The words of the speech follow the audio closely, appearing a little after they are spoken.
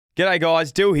G'day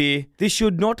guys, Dill here. This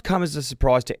should not come as a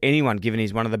surprise to anyone given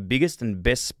he's one of the biggest and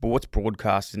best sports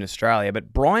broadcasters in Australia,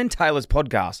 but Brian Taylor's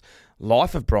podcast,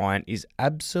 Life of Brian, is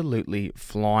absolutely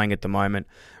flying at the moment.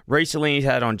 Recently he's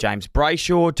had on James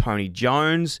Brayshaw, Tony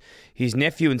Jones, his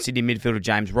nephew and Sydney midfielder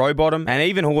James Rowbottom, and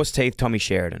even horse teeth Tommy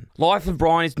Sheridan. Life of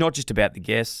Brian is not just about the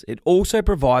guests, it also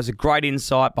provides a great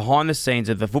insight behind the scenes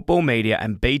of the football media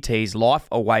and BT's life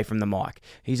away from the mic.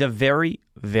 He's a very,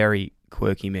 very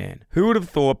quirky man. Who would have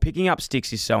thought picking up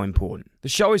sticks is so important? The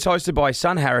show is hosted by his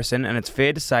son Harrison, and it's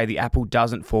fair to say the apple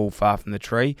doesn't fall far from the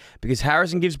tree because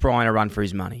Harrison gives Brian a run for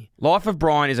his money. Life of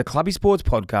Brian is a clubby sports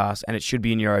podcast, and it should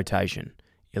be in your rotation.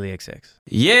 IllyXX.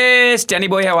 Yes, Danny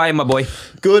boy, how are you, my boy?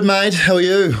 Good, mate. How are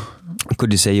you?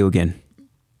 Good to see you again.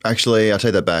 Actually, I'll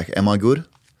take that back. Am I good?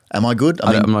 Am I good?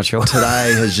 I'm not sure.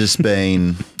 Today has just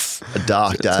been a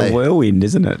dark day. It's a whirlwind,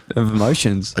 isn't it, of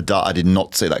emotions? I did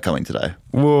not see that coming today.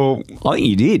 Well, I think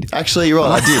you did. Actually, you're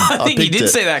right. I did. I think you did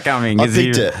see that coming. I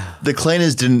picked it. The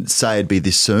cleaners didn't say it'd be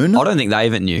this soon. I don't think they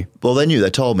even knew. Well, they knew. They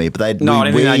told me, but they I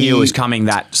don't think they knew it was coming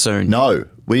that soon. No,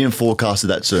 we didn't forecast it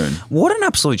that soon. What an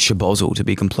absolute shabozzle, to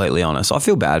be completely honest. I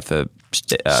feel bad for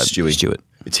Stuart.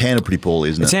 It's handled pretty poorly,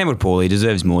 isn't it? It's handled poorly. He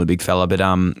deserves more, the big fella. But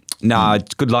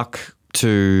good luck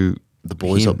to the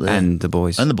boys up there. And the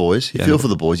boys. And the boys. You feel for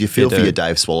the boys. You feel for your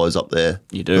Dave Swallows up there.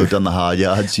 You do. Who've done the hard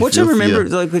yards. What do you remember?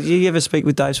 Did you ever speak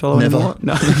with Dave Swallow Never. anymore?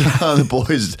 No. The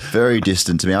boys very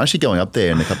distant to me. I'm actually going up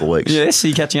there in a couple of weeks. Yes, are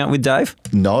you catching up with Dave?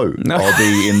 No. I'll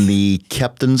be in the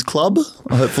captain's club,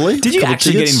 hopefully. Did you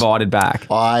actually get invited back?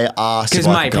 I asked if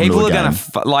I mate, could come people to a are game.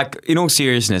 going to, in all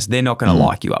seriousness, they're not going to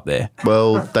like you up there.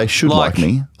 Well, they should like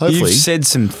me, hopefully. You've said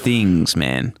some things,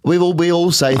 man. We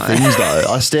all say things, though.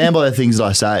 I stand by the things that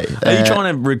I say. Are you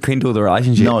trying to rekindle the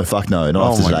relationship? No, fuck no.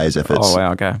 Not after today's efforts. Oh,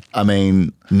 wow, okay. I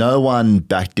mean, no one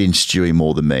backed in Stewie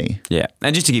more than me. Yeah.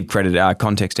 And just to give credit,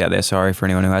 context out there, sorry for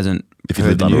anyone who hasn't you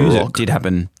heard the lived under a news. rock. It did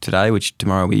happen today, which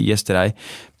tomorrow will be yesterday.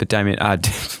 But Damien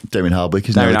Hardwick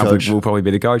is now the coach. will probably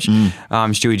be the coach.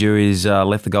 Stewie Jew is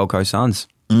left the Gold Coast Suns.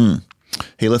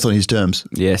 He left on his terms.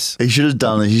 Yes. He should have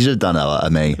done a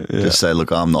me. Yeah. Just say,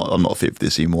 look, I'm not fit for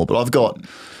this anymore. But I've got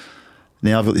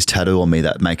this tattoo on me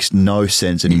that makes no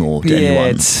sense anymore to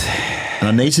anyone. And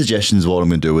I need suggestions of what I'm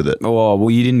going to do with it. Oh, well,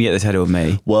 you didn't get the tattoo of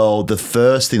me. Well, the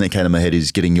first thing that came to my head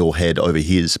is getting your head over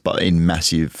his, but in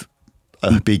massive,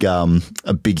 a big,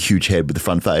 huge head with the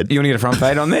front fade. You want to get a front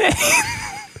fade on there?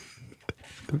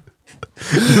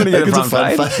 You want to get a front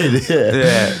fade?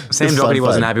 Yeah. Sam Doherty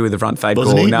wasn't happy with the front fade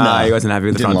wasn't call. He? No, he wasn't happy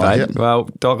with the front like fade. it. Well,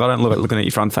 Doc, I don't look at looking at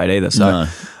your front fade either. So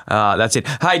that's it.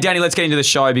 Hey, Danny, let's get into the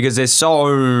show because there's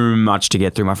so much to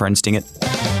get through, my friend. Sting it.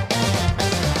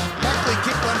 Buckley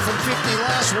kicked one from 50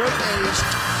 last week and he's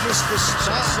missed the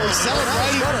shot.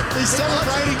 He's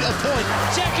celebrating a point.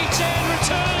 Jackie Chan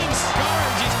returns.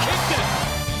 Orange has kicked it.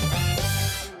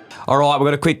 All right, we've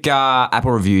got a quick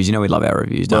Apple reviews. You know we love our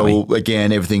reviews, don't we? Well,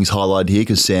 again, everything's highlighted here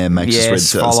because Sam makes us read Yes,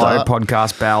 certain follow stuff.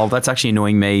 podcast bell. That's actually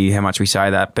annoying me how much we say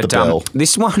that. But The bell.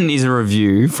 This one is a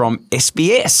review from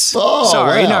SBS. Oh,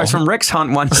 Sorry, wow. no, it's from Rex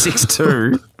Hunt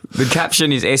 162. The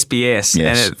caption is SBS,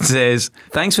 Yes. and it says,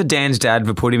 "Thanks for Dan's dad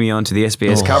for putting me onto the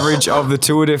SBS coverage of the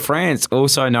Tour de France,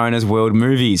 also known as World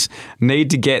Movies. Need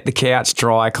to get the couch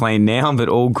dry clean now, but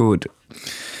all good."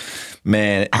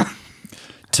 Man,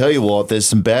 tell you what, there's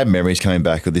some bad memories coming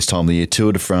back of this time of the year.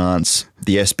 Tour de France,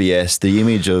 the SBS, the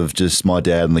image of just my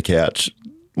dad on the couch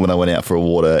when I went out for a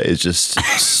water is just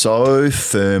so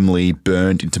firmly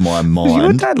burned into my mind.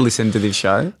 Your dad listen to this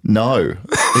show? No,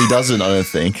 he doesn't, I don't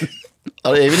think.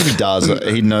 Even if he does,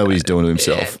 he'd know what he's doing to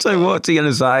himself. So what's he going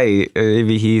to say if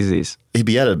he hears this? He'd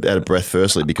be out of breath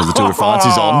firstly because the Tour de France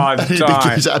is on.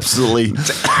 He's absolutely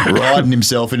riding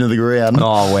himself into the ground.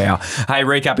 Oh, wow. Hey,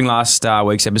 recapping last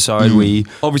week's episode, we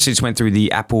obviously just went through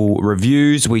the Apple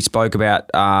reviews. We spoke about,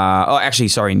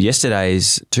 in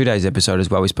yesterday's 2 days episode as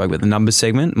well, we spoke about the numbers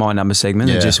segment, my numbers segment.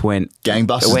 Yeah. It just went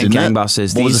gangbusters, It went didn't it?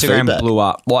 gangbusters. What The was the Instagram feedback? blew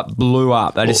up. What blew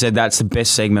up? They just said that's the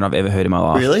best segment I've ever heard in my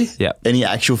life. Really? Yeah. Any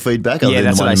actual feedback? Other Yeah, than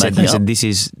that's the what one they you're said. They making said up? this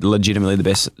is legitimately the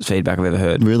best feedback I've ever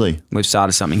heard. Really? We've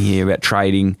started something here about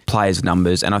trading players'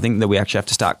 numbers, and I think that we actually have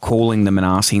to start calling them and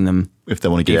asking them If they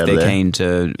want to get if out they're of there. keen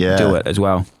to Yeah. do it as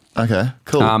well. Okay,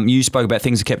 cool. You spoke about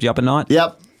things that kept you up at night.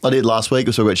 Yep. I did last week.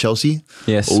 We spoke about Chelsea.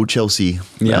 Yes. All Chelsea.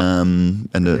 Yeah.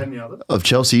 Of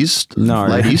Chelsea's No.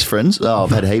 ladies, friends. Oh,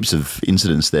 I've had heaps of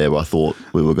incidents there where I thought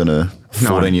we were going to,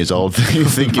 14 years old,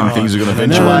 thinking things were going to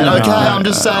eventuate. Okay, I'm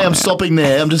just saying, I'm stopping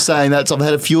there. I'm just saying I've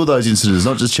had a few of those incidents,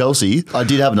 not just Chelsea. I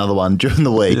did have another one during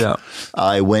the week. Yeah.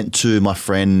 I went to my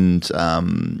friend,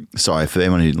 sorry, for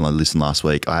anyone who didn't listen last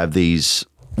week, I have these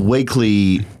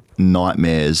weekly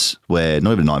nightmares where,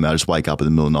 not even nightmare, I just wake up in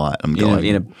the middle of the night. I'm going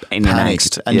in an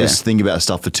panicked angst, and yeah. just think about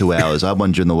stuff for 2 hours. I had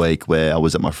one during the week where I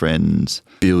was at my friend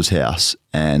Bill's house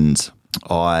and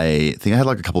I think I had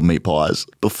like a couple of meat pies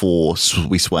before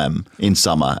we swam in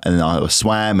summer, and then I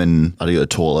swam and I had to go to the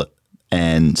toilet,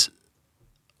 and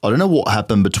I don't know what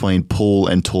happened between pool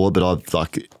and toilet, but I've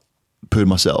like pooed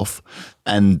myself,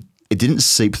 and it didn't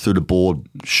seep through the board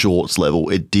shorts level.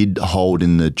 It did hold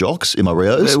in the jocks in my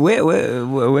Rios.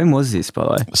 When was this, by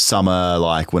the way? Summer,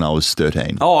 like when I was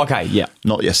 13. Oh, okay, yeah.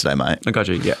 Not yesterday, mate. I got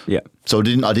you, yeah. So I've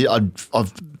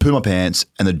pooed my pants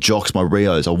and the jocks, my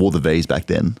Rios, I wore the V's back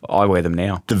then. I wear them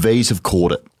now. The V's have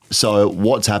caught it. So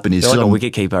what's happened is... They're like a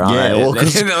wicket keeper, aren't they? Well,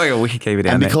 They're like a wicket keeper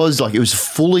down and there. because like it was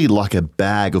fully like a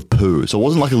bag of poo. So it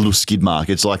wasn't like a little skid mark.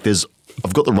 It's like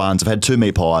I've got the runs. I've had 2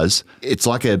 meat pies. It's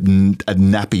like a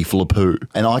nappy full of poo.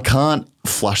 And I can't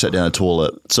flush that down the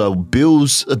toilet. So Bill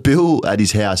at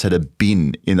his house had a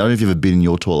bin. I don't know if you've ever been in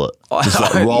your toilet. Just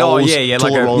like rolls, toilet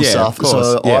like roll stuff. of course,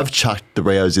 so yeah. I've chucked the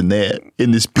Rios in there,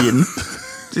 in this bin.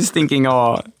 Just thinking,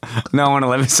 no one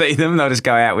will ever see them. They'll just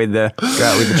go out with the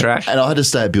trash. And I had to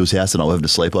stay at Bill's house and I was having to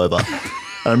sleep over.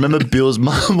 I remember Bill's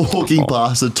mum walking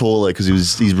past the toilet because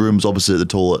his room was opposite the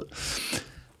toilet.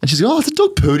 And she's like, is the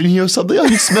dog pooed in here or something? I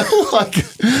can smell like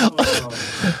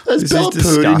there's Bella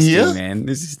pooed in here. Man.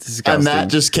 This is disgusting. And that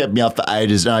just kept me up for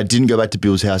ages. And I didn't go back to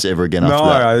Bill's house ever again after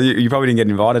that. No, you probably didn't get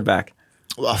invited back.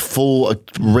 A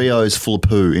Rio's full of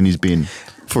poo in his bin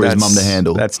for his mum to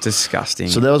handle. That's disgusting.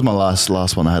 So that was my last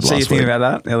one I had last week. So you thinking about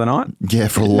that the other night? Yeah,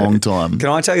 for a long time. Can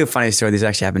I tell you a funny story? This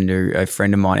actually happened to a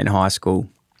friend of mine in high school.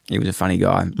 He was a funny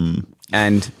guy.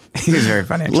 And he was very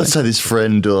funny, actually. Let's say this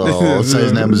friend, let's say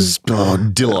his name was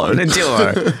Dillo.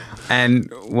 Dillo.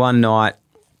 And one night,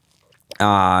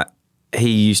 he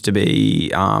used to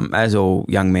be, as all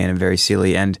young men, and very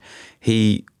silly, and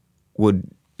he would,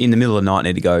 in the middle of the night,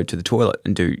 need to go to the toilet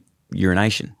and do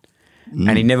urination.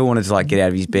 And he never wanted to like get out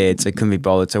of his bed, so he couldn't be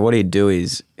bothered. So what he'd do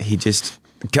is he'd just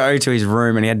go to his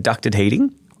room, and he had ducted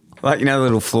heating, like, the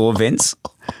little floor vents.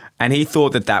 And he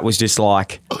thought that was just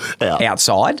like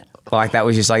outside. Like that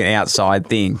was just like an outside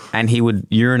thing. And he would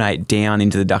urinate down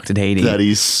into the ducted heating. That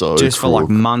is so just for like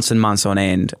crook. months and months on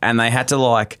end. And they had to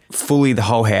like fully the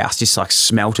whole house just like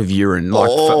smelt of urine. Like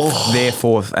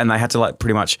therefore, and they had to like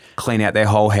pretty much clean out their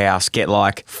whole house, get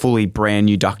like fully brand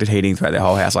new ducted heating throughout their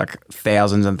whole house, like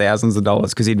thousands and thousands of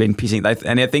dollars because he'd been pissing.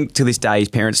 And I think to this day his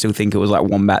parents still think it was like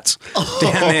wombats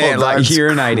down there like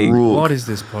urinating. Crook. What is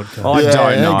this podcast? I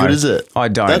don't know. How good is it? I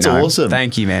don't That's know. awesome.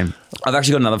 Thank you, man. I've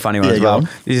actually got another funny one Yeah, as go well. on.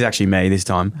 This is actually me this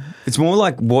time. It's more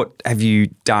like what have you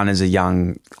done as a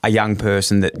young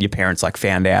person that your parents like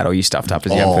found out or you stuffed up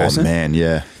as a young person? Oh, man,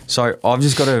 yeah. So I've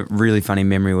just got a really funny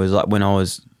memory. It was like when I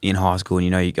was in high school and,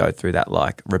 you go through that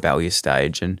like rebellious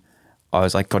stage and I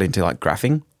was like got into like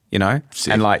graphing,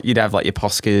 Sick. and like you'd have like your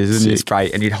Poscas and your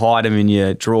spray and you'd hide them in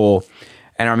your drawer.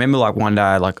 And I remember like one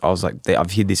day like I was like,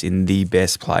 I've hid this in the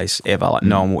best place ever. Like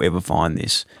no one will ever find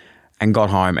this. And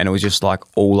got home and it was just like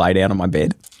all laid out on my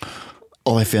bed.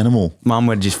 Oh, I found them all. Mum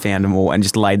would just found them all and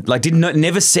just laid, like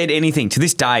never said anything. To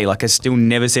this day, like I still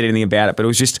never said anything about it, but it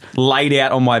was just laid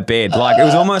out on my bed. Like it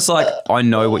was almost like, I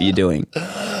know what you're doing.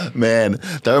 Man,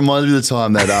 that reminds me of the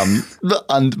time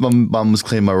that my mum was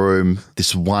cleaning my room.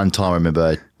 This one time I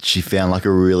remember she found like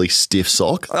a really stiff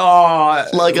sock. Oh,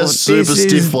 Like a well, super this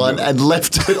stiff is- one and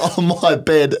left it on my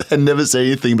bed and never said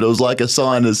anything, but it was like a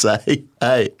sign to say,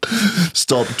 hey,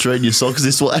 stop treating your socks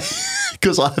this way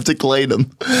because I have to clean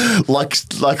them. Like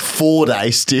 4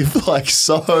 days stiff, like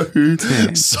so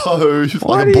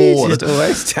Why like a do you board. just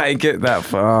always take it that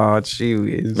far? Oh, gee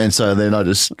whiz. And so then I'm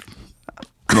not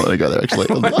going to go there actually.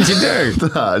 What did you do?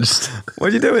 Nah,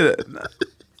 What'd you do with it?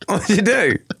 What did you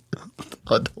do?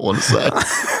 I don't want to say.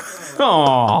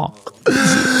 Oh,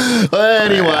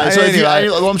 Anyway, so Anyway.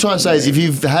 what I'm trying to say is if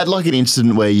you've had like an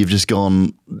incident where you've just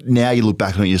gone, now you look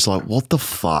back on it, you're just like, what the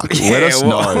fuck? Let us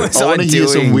know. what was I want to hear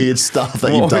some doing? weird stuff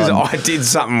that you've What was- done. I did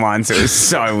something once. It was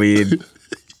so weird.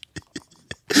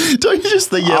 Don't you just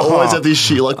think you always have this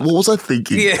shit? Like, what was I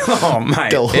thinking? Yeah, oh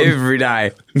mate, Go on. every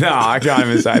day. No, I can't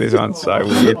even say this one's so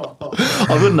weird. I've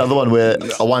got another one where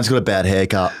I once got a bad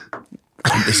haircut.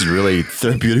 This is really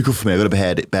therapeutical for me. I got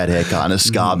a bad haircut and it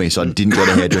scarred me, so I didn't go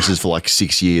to hairdressers for like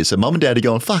 6 years. So mum and dad are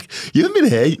going, fuck, you haven't been a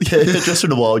hairdresser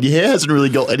in a while. Your hair hasn't really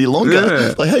got any longer.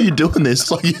 Yeah. Like, how you doing this?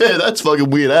 It's like, yeah, that's fucking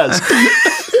weird as.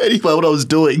 Anyway, what I was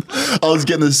doing, I was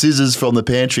getting the scissors from the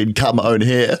pantry and cut my own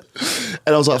hair.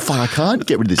 And I was like, fuck, I can't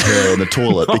get rid of this hair in the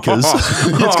toilet because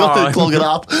it's got to clog it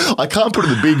up. I can't put it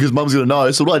in the bin because mum's going to know.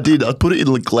 So what I did, I put it in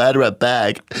a Glad wrap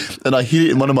bag and I hid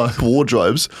it in one of my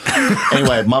wardrobes.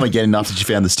 Anyway, mum again, after she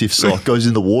found the stiff sock, goes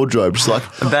in the wardrobe. She's like,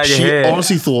 she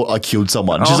honestly thought I killed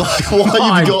someone. She's like,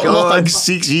 why you've got like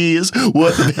 6 years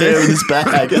worth of hair in this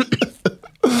bag?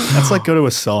 That's like go to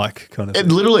a psych kind of thing.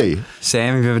 Literally.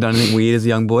 Sam, have you ever done anything weird as a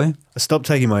young boy? I stopped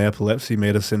taking my epilepsy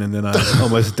medicine and then I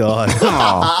almost died.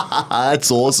 That's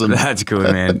awesome. That's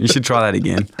good, man. You should try that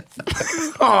again.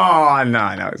 Oh,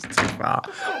 no, it's too far.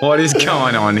 What is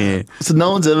going on here? So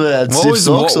no one's ever had stiff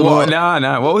socks or what?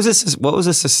 No. What was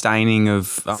the sustaining of...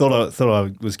 Thought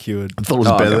I was cured. I thought it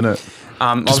was better than it.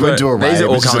 Just went to a rave. These are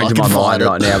all just coming so to I my can mind find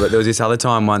right now, but there was this other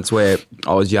time once where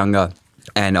I was younger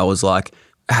and I was like,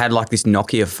 had like this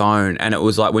Nokia phone and it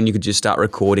was like when you could just start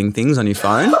recording things on your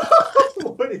phone.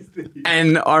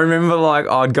 And I remember like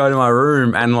I'd go to my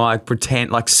room and like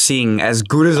pretend like sing as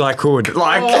good as I could.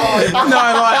 Like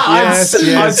I'd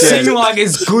sing like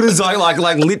as good as I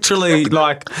like literally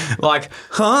like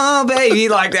oh baby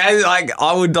like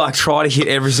I would like try to hit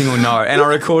every single note. And I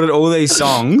recorded all these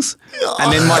songs.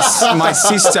 And then my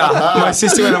sister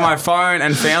went on my phone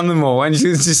and found them all, and she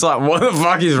was just like, "What the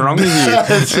fuck is wrong with you?"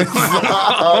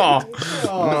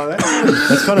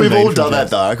 That's kind of We've all done that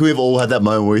though. We've all had that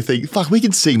moment where we think, "Fuck, we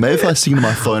can sing. Maybe if I sing to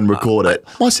my phone, and record it,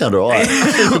 might sound alright."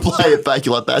 Play it back,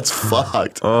 you're like, "That's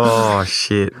fucked." Oh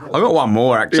shit! I got one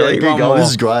more actually. Yeah, keep going. This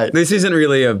is great. This isn't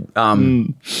really a.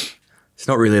 It's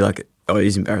not really like. Oh, it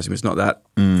is embarrassing. But it's not that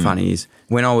funny. Is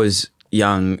when I was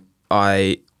young,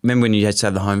 I. Remember when you had to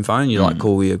have the home phone? You like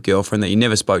call your girlfriend that you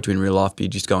never spoke to in real life, but you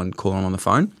just go and call them on the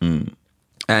phone.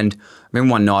 And I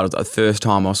remember one night, it was the first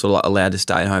time I was sort of like allowed to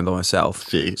stay at home by myself.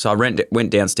 Gee. So I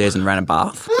went downstairs and ran a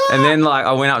bath. And then like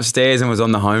I went upstairs and was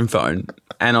on the home phone.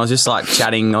 And I was just like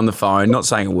chatting on the phone, not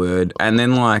saying a word. And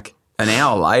then like an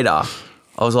hour later,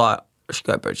 I was like, I should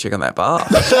go check on that bath.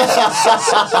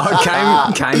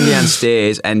 I came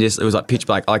downstairs and just, it was like pitch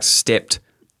black. I like stepped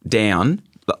down.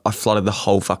 I flooded the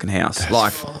whole fucking house. That's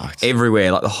like fucked.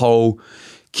 everywhere, like the whole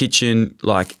kitchen,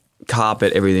 like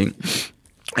carpet, everything.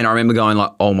 And I remember going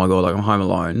like, oh my God, like I'm home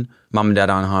alone. Mum and dad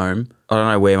aren't home. I don't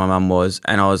know where my mum was.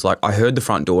 And I was like, I heard the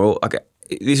front door. Like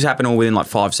this happened all within like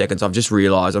 5 seconds. I've just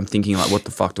realised I'm thinking like, what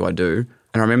the fuck do I do?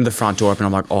 And I remember the front door open.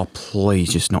 I'm like, oh,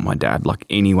 please, just not my dad. Like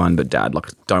anyone but dad. Like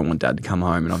I don't want dad to come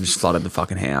home. And I've just flooded the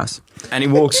fucking house. And he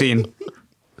walks in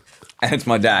and it's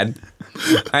my dad.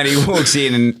 And he walks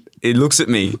in and he looks at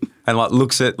me and like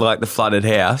looks at like the flooded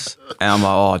house, and I'm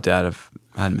like, "Oh, Dad, I've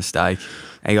had a mistake."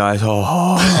 And he goes,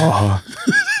 "Oh."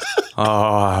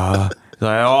 He's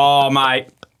like, "Oh, mate,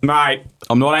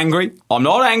 I'm not angry.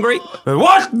 But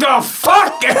what the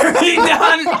fuck have you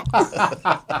done?"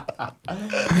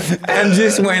 And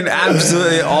just went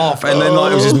absolutely off. And then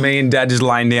like it was just me and Dad just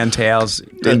laying down towels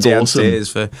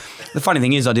downstairs. For the funny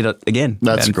thing is, I did it again.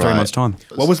 That's in great. 3 months' time.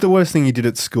 What was the worst thing you did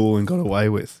at school and got away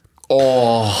with?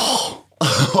 Oh.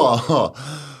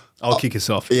 I'll kick us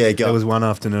off. Yeah, go. There was one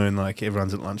afternoon, like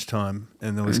everyone's at lunchtime,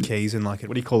 and there was keys in like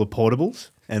what do you call the portables?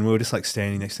 And we were just like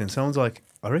standing next to them. Someone's like,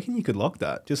 I reckon you could lock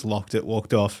that. Just locked it,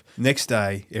 walked off. Next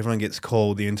day, everyone gets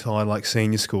called, the entire like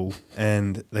senior school,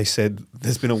 and they said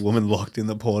there's been a woman locked in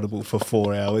the portable for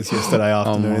 4 hours yesterday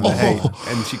afternoon in the heat,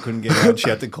 and she couldn't get out. She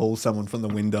had to call someone from the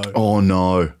window. Oh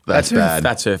no, that's bad.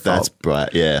 That's her fault. That's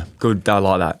bad. Yeah. Good, I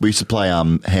like that. We used to play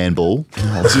handball.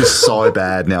 It's just so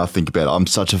bad now I think about it. I'm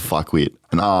such a fuckwit,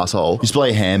 an arsehole. We used to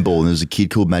play handball and there was a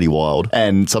kid called Matty Wild,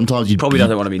 and sometimes you'd Probably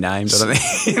doesn't want to be named, I don't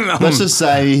think. let's just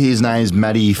say his name's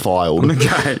Matty Filed.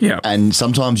 Okay, yeah. And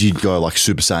sometimes you'd go like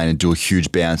Super Saiyan and do a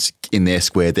huge bounce in their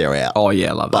square, they're out. Oh yeah,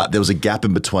 I love But that. there was a gap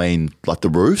in between like the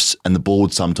roofs, and the ball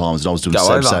would sometimes, and I was doing Go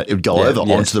Super over. Saiyan, it would go Yeah, over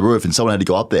yeah. onto the roof, and someone had to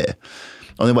go up there.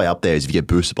 Only way up there is if you get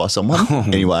boosted by someone.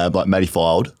 Anyway, I'm like, Matty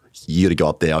Filed, you got to go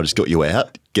up there. I just got you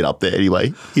out. Get up there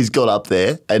anyway. He's got up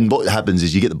there, and what happens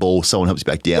is you get the ball, someone helps you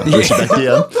back down, boosts you back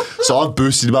down. So I've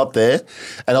boosted him up there,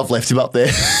 and I've left him up there.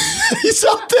 He's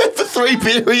up there for 3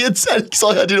 periods, and he's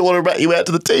like, I didn't want to rat you out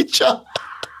to the teacher.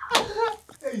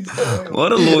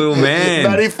 What a loyal man.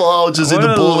 Matty Filed just in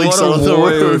the balling side of the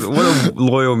roof. What a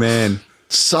loyal man.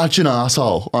 Such an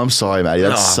asshole. I'm sorry, Matty.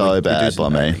 That's so bad by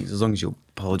me. As long as you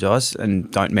apologise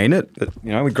and don't mean it, but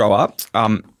you know, we grow up.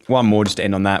 One more just to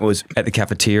end on that was at the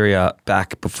cafeteria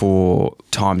back before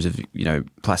times of, you know,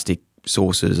 plastic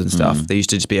sauces and stuff. There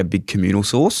used to just be a big communal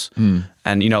sauce,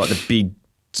 and you know, like the big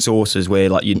sauces where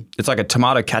like it's like a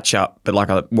tomato ketchup, but like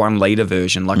a 1 litre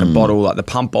version, like a bottle, like the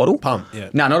pump bottle. Pump, yeah.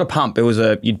 No, not a pump. It was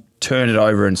you'd turn it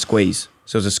over and squeeze.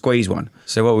 So it was a squeeze one.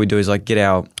 So what we do is like get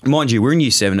our, mind you, we're in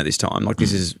year 7 at this time. Like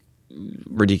this is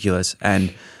ridiculous.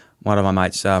 And one of my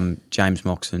mates, James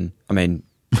Moxon,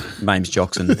 James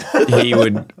Joxon, he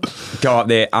would go up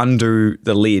there, undo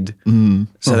the lid,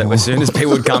 so that as soon as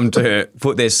people would come to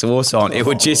put their sauce on, it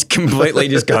would just completely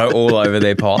just go all over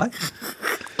their pie.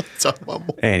 So one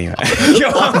more. Anyway, you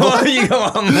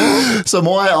got one more? So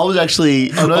I was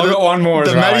actually... I've got one more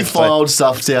The as well, Matty actually. Fylde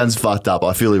stuff sounds fucked up.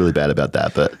 I feel really bad about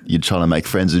that, but you're trying to make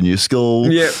friends in your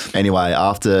school. Yep. Anyway,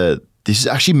 after... This is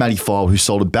actually Matty Fylde who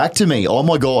sold it back to me. Oh,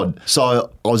 my God.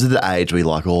 So I was at the age where you're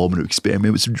like, I'm going to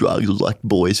experiment with some drugs. I was like,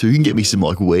 boys, who can get me some,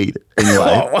 weed?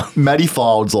 Anyway, Matty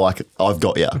Fylde's like, I've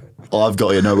got you.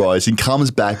 No worries. And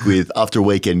comes back with, after a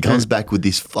weekend, back with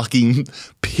this fucking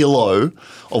pillow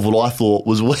of what I thought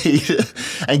was weed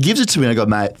and gives it to me. And I go,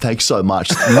 mate, thanks so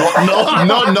much.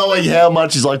 Not knowing how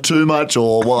much is too much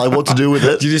or what to do with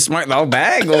it. Did you just smoke the whole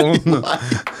bag? Or?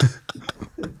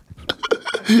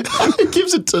 He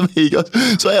gives it to me. He goes,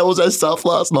 so how was that stuff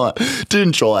last night?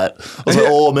 Didn't try it. I was like,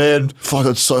 oh man, fuck, I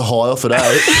got so high off it,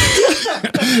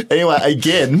 eh? Anyway,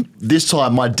 again, this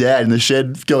time my dad in the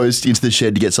shed goes into the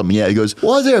shed to get something out. He goes,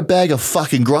 why is there a bag of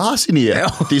fucking grass in here?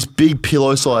 This big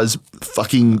pillow-sized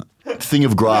fucking thing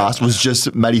of grass was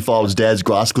just Matty Fylde's dad's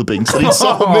grass clippings that he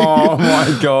sold me. Oh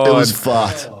my God. It was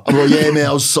fucked. I'm like, yeah, man,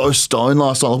 I was so stoned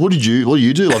last night. Like, what do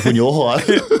you do when you're high?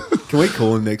 Can we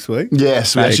call him next week?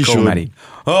 Yes, we actually Cool, should. Matty.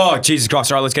 Oh, Jesus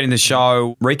Christ. All right, let's get into the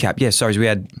show. Recap. Yeah, sorry, we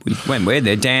went weird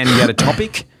there. Dan, you had a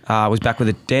topic. Was back with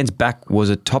it. Dan's back was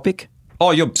a topic.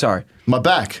 Oh, sorry. My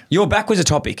back. Your back was a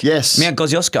topic. Yes. Mount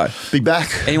Gosciosco. Big back.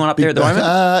 Anyone up Big there at the back.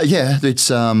 moment? Yeah,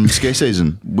 it's ski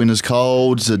season. Winter's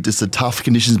cold. It's the tough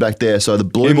conditions back there. So the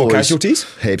Blue Any more Boys... casualties?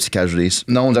 Heaps of casualties.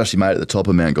 No one's actually made it at the top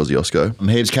of Mount Gosciosco.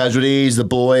 Heaps of casualties. The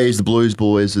Blues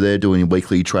boys, they're doing a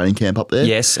weekly training camp up there.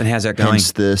 Yes, and how's that going?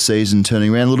 Hence the season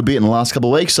turning around a little bit in the last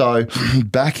couple of weeks. So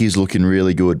back is looking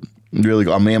really good. Really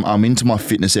good. I'm into my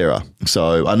fitness era.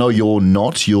 So I know you're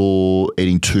not. You're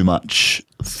eating too much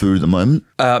food at the moment.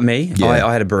 Me? Yeah.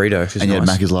 I had a burrito. Which is And you had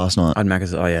nice. Macca's last night. I had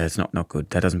Macca's. Oh, yeah, it's not good.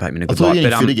 That doesn't paint me in a good thought light. you were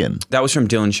getting fit again. That was from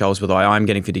Dylan Scholes, but I'm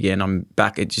getting fit again. I'm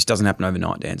back. It just doesn't happen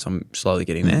overnight, Dan, so I'm slowly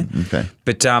getting there. Okay.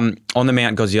 But on the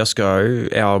Mount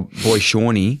Gosciosco, our boy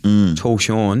Shawnee, Tall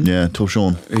Sean, Yeah, tall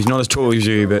Sean. who's not as tall as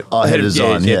you, but Oh, head of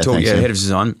design. Yeah, thanks, yeah. head of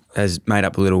design, has made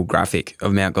up a little graphic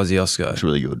of Mount Gosciosco. It's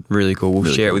really good. Really cool. We'll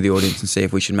Really share it cool. with the audience and see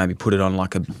if we should maybe put it on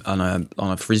on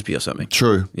a frisbee or something.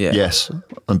 True. Yeah. Yes.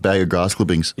 A bag of grass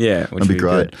clippings. Yeah, That'd be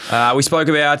great. Good. We spoke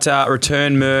about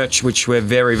return merch, which we're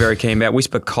very, very keen about.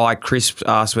 Whisper Kai Crisp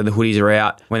asked when the hoodies are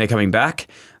out, when they're coming back.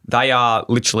 They are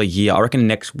literally here. I reckon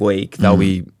next week they'll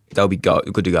be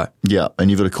good to go. Yeah, and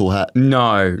you've got a cool hat.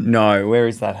 No. Where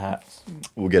is that hat?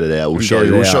 We'll get it out. We'll Get show it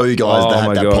you. We'll out. show you guys Oh the hat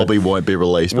my that God. probably won't be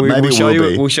released, but maybe it show will you.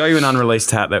 be. We'll show you an unreleased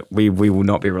hat that we will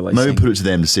not be releasing. Maybe put it to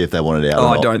them to see if they want it out. Oh, or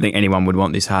I not. don't think anyone would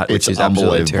want this hat, which It's is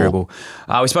absolutely unbelievable.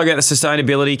 terrible. We spoke about the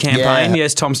sustainability campaign. Yeah.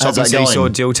 Yes, Tom How's Stockton that said he going? saw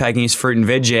Dill taking his fruit and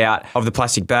veg out of the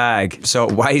plastic bag so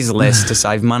it weighs less to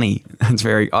save money. That's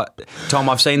very... Tom,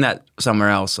 I've seen that somewhere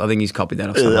else. I think he's copied that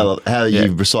off someone. How Yeah.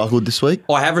 you recycled this week?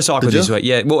 I have recycled Did you? this week,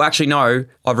 yeah. Well, actually, no.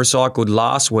 I've recycled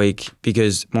last week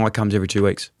because mine comes every 2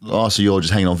 weeks. Oh, so you're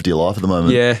just hanging on for dear life at the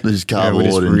moment? Yeah. There's Yeah, cardboard we're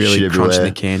just and really shit crunching everywhere.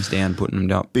 the cans down, putting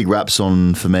them up. Big raps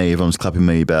on for me. Everyone's clapping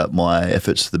me about my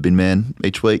efforts to the bin man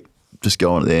each week. Just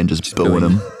going there and just booing doing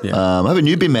them. it. Yeah. I have a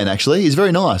new bin man actually. He's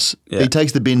very nice. Yeah. He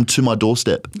takes the bin to my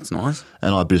doorstep. It's nice.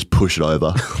 And I just push it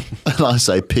over. And I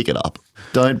say, pick it up.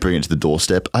 Don't bring it to the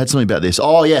doorstep. I had something about this.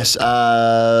 Oh, yes.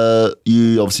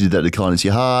 You obviously did that to kindness of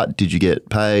your heart. Did you get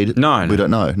paid? No. We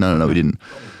don't know. No, we didn't.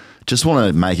 Just want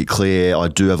to make it clear, I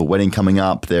do have a wedding coming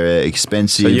up. They're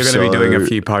expensive. So you're gonna be doing a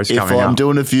few posts coming If I'm up.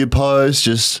 doing a few posts,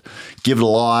 just give it a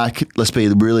like. Let's be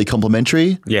really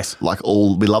complimentary. Yes. We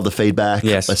love the feedback.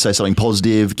 Yes. Let's say something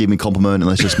positive, give me a compliment, and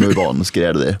let's just move on. Let's get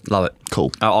out of there. Love it.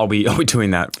 Cool. I'll be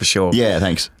doing that for sure. Yeah,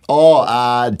 thanks.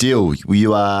 Oh, Dill,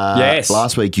 you Yes.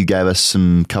 last week you gave us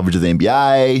some coverage of the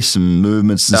NBA, some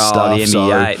movements and stuff. The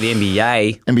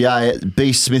NBA. NBA,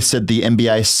 B. Smith said the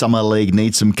NBA Summer League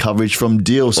needs some coverage from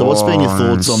Dill. So what's been your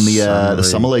thoughts on the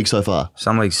Summer League so far?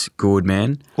 Summer League's good,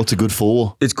 man. What's it good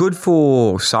for? It's good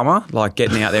for summer, like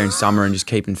getting out there in summer and just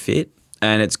keeping fit.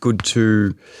 And it's good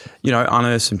to,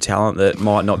 unearth some talent that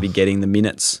might not be getting the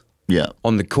minutes Yeah.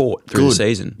 on the court through the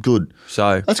season. Good.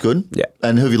 So That's good. Yeah.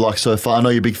 And who have you liked so far? I know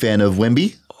you're a big fan of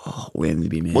Wemby.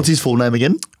 Wemby, man. What's his full name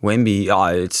again? Wemby?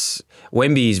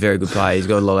 Wemby is a very good player. He's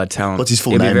got a lot of talent. What's his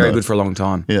full He'll name, be very though? good for a long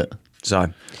time. Yeah. So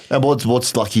And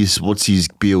what's his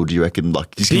build, do you reckon?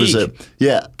 Like, just give us a... Big.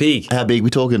 Yeah. Big. How big we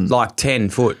talking? like 10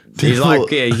 foot. 10 He's foot. like,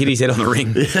 he hit his head on the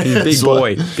ring. He's a big So-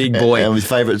 boy. Big boy. And with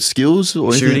favourite skills?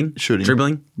 Or anything? Shooting,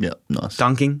 dribbling. Yeah, nice.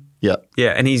 Dunking. Yeah. Yeah,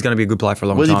 and he's going to be a good player for a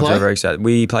long Where does he time. So play? I'm very excited.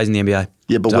 He plays in the NBA.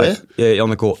 Yeah, but So, where? Yeah, on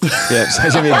the court. Yeah, so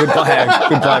he's going to be a good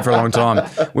player for a long time,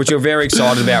 which we're very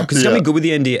excited about because it's going to be good with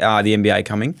the NBA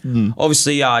coming.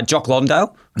 Obviously, Jock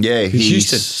Londale. Yeah, Who's he's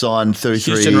Houston. signed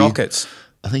 33. Houston Rockets.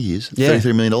 I think he is. Yeah.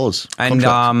 $33 million.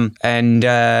 And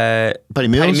Paddy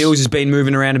Mills. Paddy Mills has been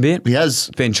moving around a bit. He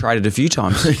has. Been traded a few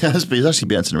times. He's actually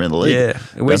bouncing around the league. Yeah.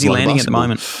 Where's he Bouncing like a landing at the basketball.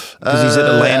 moment? Because he's at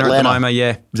Atlanta at the moment,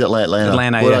 yeah. He's at Atlanta.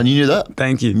 Atlanta, Well yeah. done, you knew that?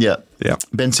 Thank you. Yeah. Yeah.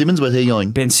 Ben Simmons, where's he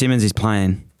going? Ben Simmons is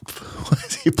playing.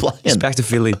 Where's he playing? He's back to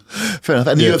Philly. Fair enough.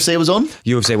 And the UFC was on?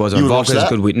 UFC was You on. would watch Volker's that?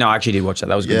 good win. No, I actually did watch that.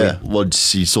 That was a good Yeah. win. Well,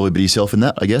 you saw a bit of yourself in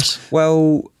that, I guess.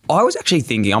 Well, I was actually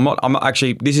thinking, I'm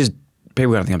actually, this is,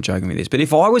 people don't think I'm joking with this, but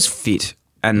if I was fit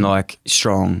and like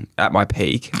strong at my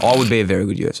peak, I would be a very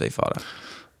good UFC fighter.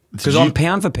 Because I'm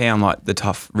pound for pound like the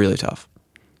tough, really tough.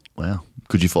 Wow.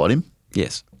 Could you fight him?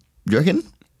 Yes. You reckon?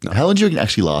 No. How long do you reckon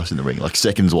actually last in the ring, like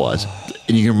seconds-wise?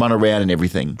 And you can run around and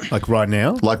everything. Like right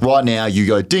now? Like right now, you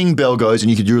go ding, bell goes,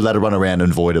 and you're allowed to run around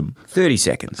and avoid him 30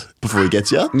 seconds. before he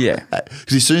gets you. Yeah.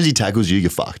 Because as soon as he tackles you, you're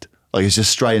fucked. Like it's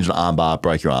just straight into an arm bar,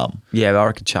 break your arm. Yeah, but I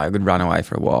reckon I could run away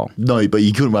for a while. No, but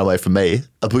you couldn't run away from me.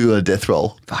 I put you on a death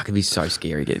roll. Fuck, it'd be so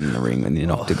scary getting in the ring in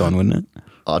an octagon, wouldn't it?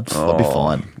 I'd be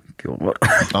fine. God.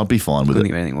 I'd be fine with Couldn't it.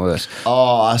 think of anything worse.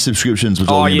 Oh, our subscriptions we're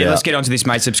Oh, talking yeah, about. let's get onto this,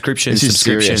 mate. Subscriptions. This is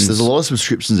serious. Subscriptions. There's a lot of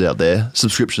subscriptions out there.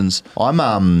 Subscriptions.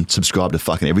 I'm subscribed to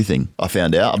fucking everything. I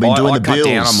found out. I've been doing I the cut bills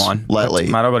down on mine. lately.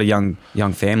 Mate, I've got a young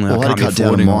family. Well, I had can't to be cut down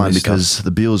on affording all mine this because stuff.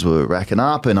 the bills were racking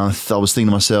up, and I was thinking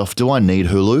to myself, do I need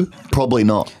Hulu? Probably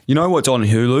not. You know what's on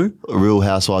Hulu? Real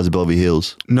Housewives of Beverly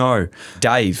Hills. No.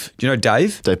 Dave. Do you know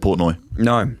Dave? Dave Portnoy.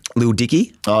 No. Lil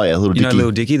Dicky? Oh yeah, Little You Dicky. know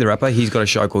Lil Dicky, the rapper? He's got a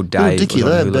show called Dave. Little Dicky. It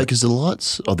was on They're Hulu. Baker's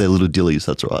Delights. Oh, they're Little Dillies.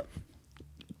 That's right.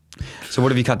 So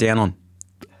what have you cut down on?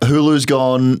 Hulu's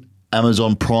gone.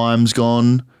 Amazon Prime's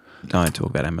gone. Don't talk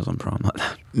about Amazon Prime like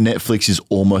that. Netflix is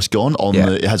almost gone.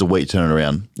 It has a week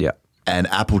turnaround. Yeah. And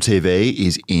Apple TV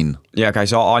is in. Yeah, okay,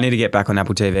 so I need to get back on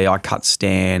Apple TV. I cut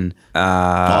Stan,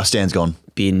 Stan's gone.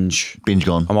 Binge. Binge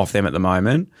gone. I'm off them at the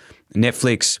moment.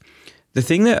 Netflix. The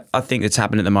thing that I think that's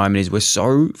happened at the moment is we're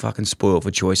so fucking spoiled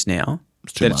for choice now.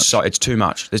 too It's too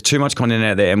much. There's too much content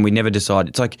out there and we never decide.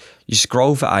 It's like you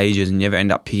scroll for ages and you never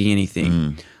end up picking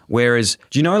anything. Whereas,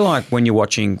 do you know like when you're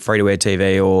watching free-to-air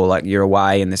TV or like you're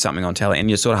away and there's something on telly and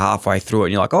you're sort of halfway through it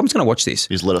and you're like, oh, I'm just going to watch this.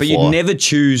 You just let it but fly. you'd never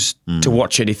choose to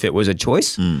watch it if it was a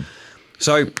choice.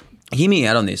 So hear me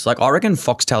out on this. Like I reckon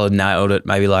Foxtel had nailed it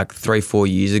maybe like 3-4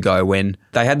 years ago when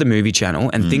they had the movie channel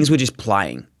and things were just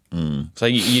playing. So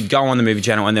you'd go on the movie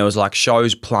channel and there was like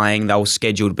shows playing, they were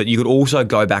scheduled, but you could also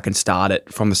go back and start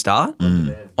it from the start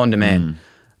on demand.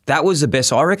 That was the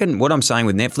best. I reckon what I'm saying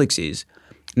with Netflix is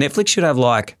Netflix should have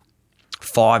like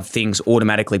 5 things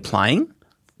automatically playing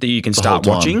that you can start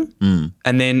whole watching. time.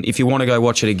 And then if you want to go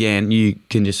watch it again, you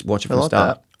can just watch it from the like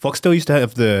start. that. Foxtel used to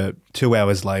have the 2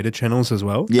 hours later channels as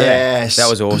well. Yes. that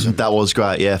was awesome. That was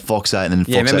great. Yeah, Fox 8 and then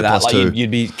Yeah, Fox remember 8 that? plus Like 2.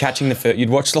 you'd be catching the first, you'd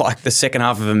watch like the second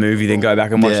half of a movie, then go back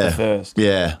and watch the first.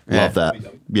 Yeah, love that.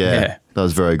 Yeah, that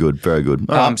was very good. Very good.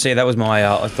 So yeah, that was my.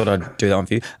 I thought I'd do that one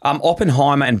for you.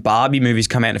 Oppenheimer and Barbie movies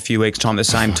come out in a few weeks' time at the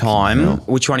same time.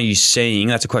 Which one are you seeing?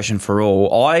 That's a question for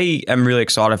all. I am really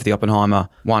excited for the Oppenheimer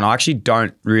one. I actually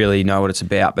don't really know what it's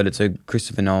about, but it's a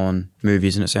Christopher Nolan movie,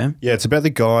 isn't it, Sam? Yeah, it's about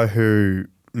the guy who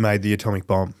made the atomic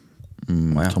bomb.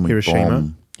 Wow. Atomic Hiroshima.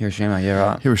 Bomb. Hiroshima, yeah,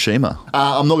 right. Hiroshima.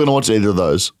 I'm not going to watch either of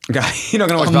those. Okay, you're not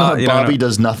going to watch Barbie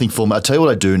does nothing for me. I'll tell you what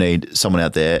I do need, someone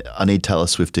out there. I need Taylor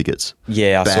Swift tickets.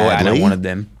 Yeah, I saw Anna wanted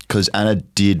them. Because Anna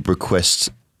did request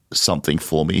something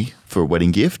for me for a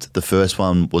wedding gift. The first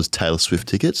one was Taylor Swift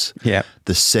tickets. Yeah.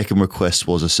 The second request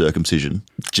was a circumcision.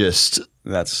 Just,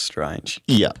 That's strange.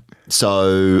 yeah.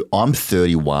 So I'm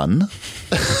 31.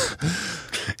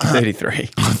 33.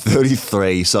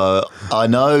 33. So I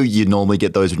know you normally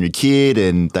get those when you're a kid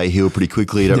and they heal pretty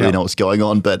quickly. You don't really know what's going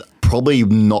on, but probably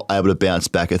not able to bounce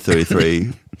back at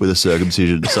 33 with a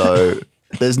circumcision. So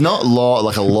there's not a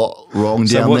lot wrong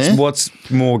So down there. what's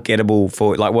more gettable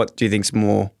for? Like, what do you think's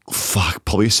more? Fuck,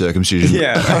 probably a circumcision.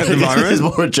 Yeah, at the moment. It's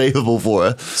more achievable for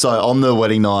her. So on the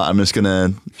wedding night, I'm just going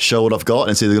to show what I've got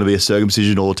and it's either going to be a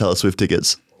circumcision or Taylor Swift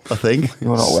tickets, I think.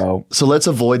 You're not well. So let's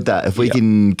avoid that. If we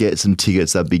can get some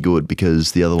tickets, that'd be good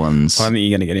because the other ones... I don't think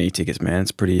you're going to get any tickets, man.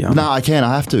 It's pretty. No, I can.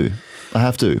 I have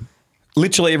to.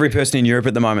 Literally every person in Europe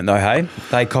at the moment, though, hey?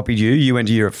 They copied you. You went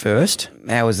to Europe first.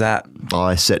 How was that?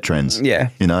 I set trends.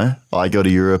 Yeah. You know, I go to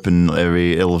Europe and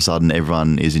all of a sudden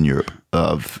everyone is in Europe.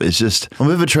 It's just, I'm a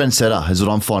bit of a trendsetter, is what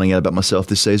I'm finding out about myself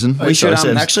this season. We should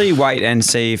So actually wait and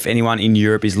see if anyone in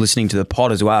Europe is listening to the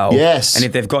pod as well. Yes. And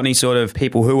if they've got any sort of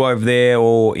people who are over there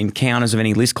or encounters of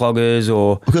any list cloggers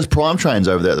or... Because Prime Train's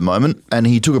over there at the moment, and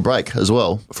he took a break as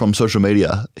well from social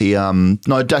media. He, no,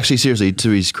 actually, seriously, to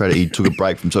his credit, he took a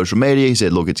break from social media. He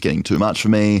said, look, it's getting too much for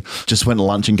me. Just went to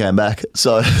lunch and came back.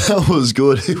 So that was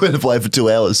good. He went to play for 2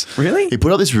 hours. Really? He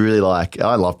put up this really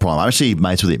I love Prime. I'm actually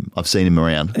mates with him. I've seen him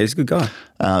around. He's a good guy.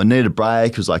 Needed a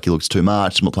break. Was like, he looks too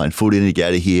much. I'm not playing footy. I need to get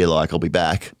out of here. Like, I'll be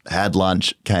back. Had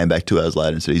lunch. Came back 2 hours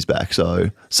later and said he's back. So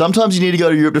sometimes you need to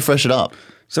go to Europe to freshen up.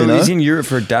 So he's in Europe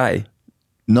for a day.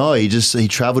 No, he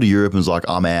travelled to Europe and was like,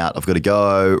 I'm out. I've got to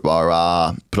go. Rah,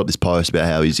 rah. Put up this post about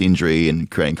how his injury and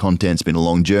creating content's been a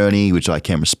long journey, which I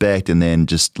can respect. And then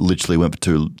just literally went for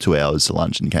two hours to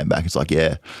lunch and came back. It's like,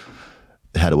 yeah,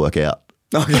 it had to work out.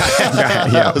 Okay.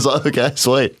 Yeah. I was like, okay,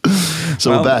 sweet.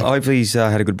 So Well, we're back. hopefully he's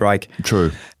had a good break.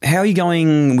 True. How are you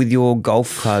going with your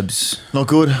golf clubs? Not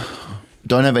good.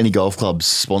 Don't have any golf club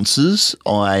sponsors.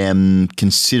 I am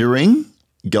considering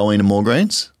going to More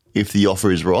Greens if the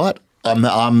offer is right.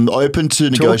 I'm open to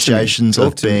negotiations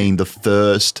of being the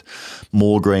first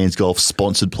More Greens golf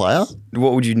sponsored player.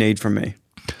 What would you need from me?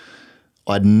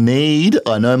 I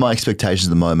know my expectations at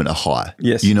the moment are high.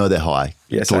 Yes. You know they're high.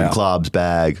 Yes, Talking they are. clubs,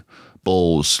 bag,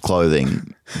 balls,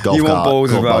 clothing, golf You want cart, balls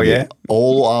as golf well, buggy. yeah?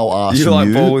 All I'll ask You from like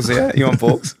you. balls, yeah? You want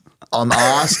balls? I'm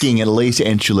asking at least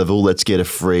entry level, let's get a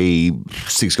free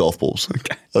 6 golf balls.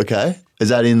 Okay? Is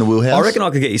that in the wheelhouse? I reckon I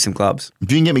could get you some clubs. If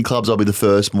you can get me clubs, I'll be the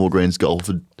first More Greens golf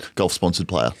sponsored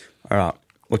player. All right.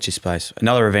 Watch your space.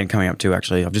 Another event coming up too,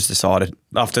 actually. I've just decided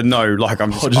after just right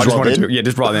then?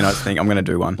 just right then I think I'm going to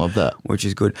do one. Love that. Which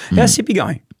is good. How's Sippy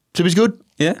going? Tippy's good.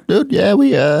 Yeah? Good. Yeah,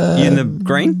 we You in the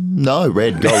green? No,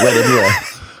 red. Got red everywhere.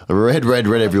 Red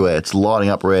everywhere. It's lighting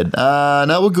up red.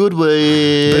 No, we're good. But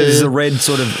is the red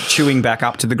sort of chewing back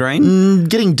up to the green?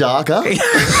 Getting darker.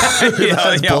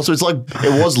 That's possible. It's like,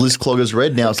 it was list cloggers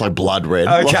red. Now it's like blood red.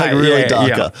 Okay, Like really yeah,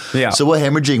 darker. yeah. So we're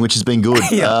hemorrhaging, which has been good.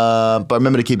 Yeah. But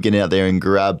remember to keep getting out there and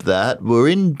grab that. We're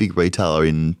in big retailer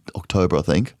in October, I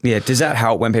think. Yeah. Does that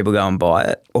help when people go and buy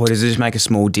it? Or does it just make a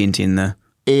small dent in the...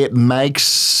 It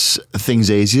makes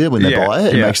things easier when they Yeah, buy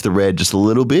it. It yeah. makes the red just a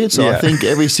little bit. So Yeah. I think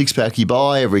every 6-pack you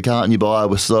buy, every carton you buy,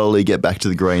 we'll slowly get back to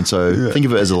the green. So think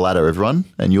of it as a ladder, everyone.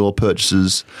 And your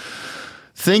purchases,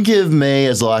 think of me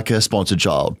as like a sponsored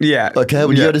child. Yeah. Okay,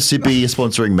 when you Yeah. go to Sippy, you're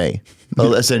sponsoring me,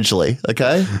 essentially.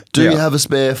 Okay? Do Yeah. you have a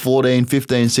spare $14,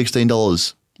 $15,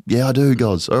 $16? Yeah, I do,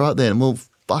 gods. All right then. Well,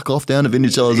 fuck off down to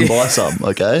Vintage Sellers and buy some,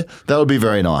 okay? That would be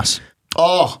very nice.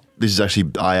 Oh,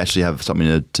 I actually have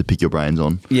something to pick your brains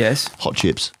on. Yes. Hot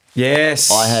chips. Yes.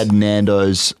 I had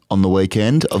Nando's on the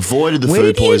weekend. Avoided the Where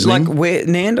food do you, poisoning. like, where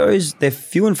Nando's, they're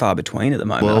few and far between at the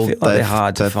moment. I feel like they're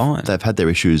hard to find. They've had their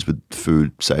issues with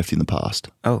food safety in the past.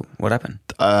 Oh, what happened?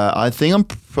 I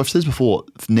think I've said this before.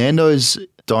 Nando's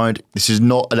this is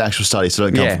not an actual study, so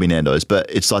don't come Yeah. for me, Nando's, but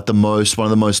it's like one of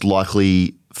the most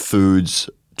likely foods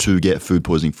to get food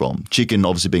poisoning from. Chicken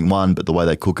obviously being one, but the way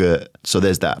they cook it. So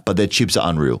there's that. But their chips are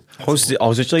unreal. I was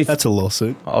literally That's a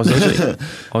lawsuit. I was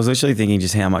literally thinking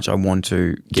just how much I want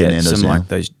to get Nando's some now. like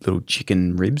those little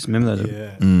chicken ribs. Remember those?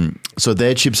 Yeah. So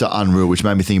their chips are unreal, which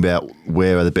made me think about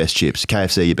where are the best chips.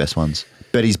 KFC, your best ones.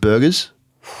 Betty's Burgers.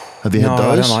 Have you No, had those?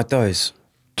 I don't like those.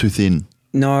 Too thin.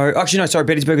 No, actually, no. Sorry,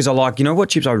 Betty's Burgers I like. You know what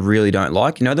chips I really don't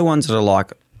like? You know the ones that are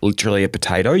like literally a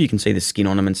potato. You can see the skin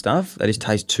on them and stuff. They just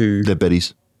taste too. They're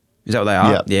Betty's. Is that what they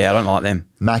are? Yeah. I don't like them.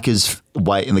 Macca's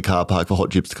wait in the car park for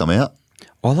hot chips to come out.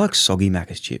 I like soggy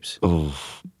Macca's chips. Ugh,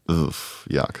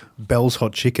 yuck. Bell's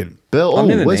Hot Chicken. Bell, I've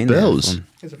never where's been there Bell's?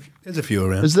 before. There's a few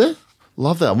around. Is there?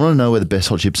 Love that. I want to know where the best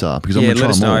hot chips are because I'm Yeah, going to try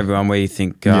let us them know all. everyone where you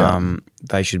think Yeah.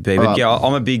 they should be. But Alright. yeah,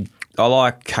 I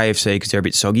like KFC because they're a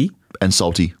bit soggy And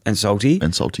salty. and salty.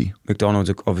 And salty. McDonald's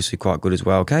are obviously quite good as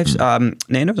well. KFC,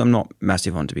 Nando's, I'm not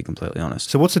massive on, to be completely honest.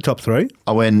 So what's the top three?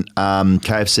 I went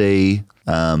KFC,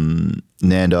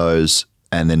 Nando's,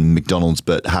 and then McDonald's,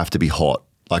 but have to be hot.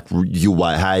 Like you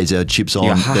wait, hey, is there chips on?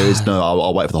 Yeah. There is no,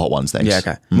 I'll wait for the hot ones, thanks. Yeah,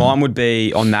 okay. Mine would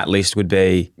be, on that list, would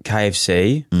be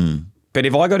KFC. But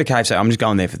if I go to KFC, I'm just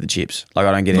going there for the chips. Like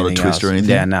I don't get Not a anything twist else. or anything?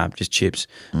 Yeah, nah, just chips.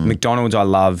 McDonald's, I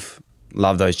love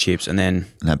those chips. And then,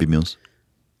 And Happy Meals.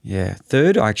 yeah,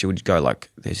 third, I actually would go like,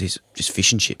 there's this, just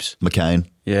fish and chips. McCain.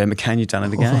 Yeah, McCain, you've done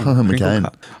it again.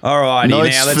 McCain. All right, Notes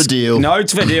now for let's deal.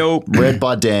 Notes for deal. Read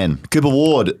by Dan. Cooper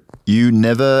Ward, you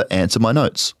never answer my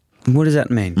notes. What does that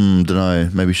mean? Don't know.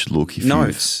 Maybe you should look. If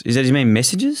Notes. Does that mean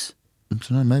messages? Don't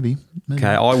know. Maybe. Okay,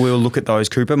 I will look at those,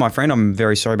 Cooper. My friend, I'm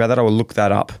very sorry about that. I will look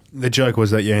that up. The joke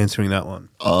was that you're answering that one.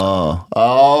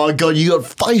 Oh, God, you got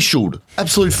facialed.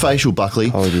 Absolute facial, Buckley.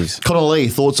 Apologies. Connor Lee,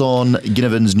 thoughts on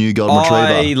Ginnivan's new golden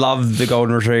I retriever? love the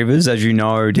golden retrievers, as you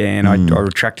know, Dan. I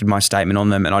retracted my statement on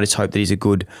them, and I just hope that he's a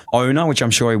good owner, which I'm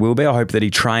sure he will be. I hope that he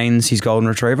trains his golden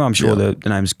retriever. I'm sure the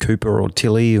name's Cooper or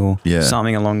Tilly or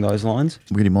something along those lines.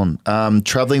 We'll get him on.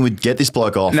 Travelling with... Get this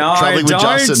bloke off. No, Travelling with don't.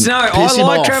 Justin. No, Piss I him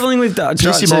like off. travelling with Piss him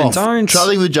Justin. off. Don't.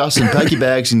 Travelling with Justin. Pack your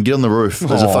bags and get on the roof.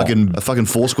 There's a fucking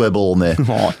Foursquare ball in there.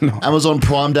 Oh, no. Amazon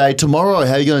Prime Day tomorrow.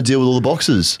 How are you going to deal with all the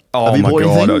boxes? Oh, Have you my bought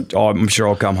God. anything? I'm sure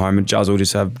I'll come home and Juzz will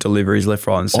just have deliveries left,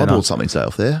 right and I centre. bought something today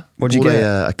off there. What'd you Bought get?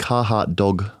 A Carhartt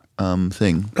dog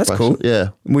thing. That's Bracelet. cool. Yeah.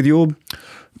 With your...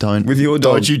 With your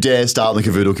dog. Don't you dare start in the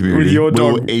cavoodle community. With your We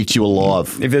will dog. eat you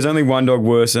alive. If there's only one dog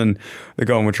worse than the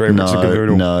golden retriever, it's a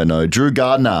cavoodle. No. Drew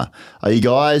Gardner, are you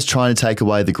guys trying to take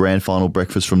away the grand final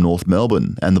breakfast from North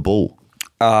Melbourne and the Bull?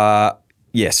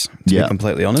 Yes, to be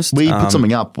completely honest. We put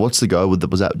something up. What's the go?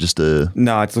 Was that just a...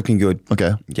 No, it's looking good.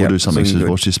 Okay, we'll Yep, do something. it's looking So good.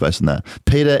 watch this space on that.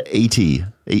 Peter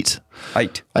Eat.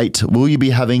 8. Will you be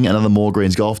having another Moore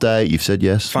Greens golf day? You've said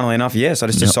yes. Funnily enough, yes. I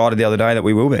just decided the other day that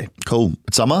we will be. Cool.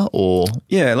 Summer or...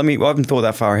 Yeah, I haven't thought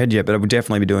that far ahead yet, but I would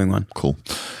definitely be doing one. Cool.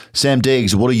 Sam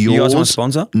Diggs, what are yours? You guys want a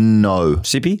sponsor? No.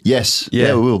 Sippy? Yes.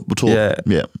 Yeah. We will. We'll talk.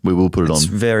 Yeah. We will put it It's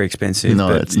on. very expensive. No,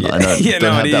 but it's not. yeah. I know. Yeah, Don't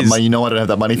no, have it that is. money. You know I don't have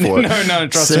that money for it. No,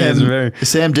 trust me, it's very...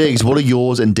 Sam Diggs, what are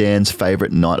yours and Dan's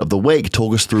favourite night of the week?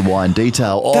 Talk us through why in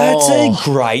detail. Oh, That's a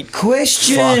great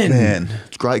question. fuck, man.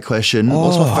 Great question.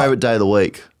 What's my favourite day of the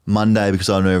week? Monday, because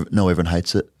I know everyone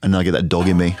hates it, and I get that dog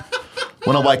in me.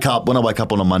 When I wake up on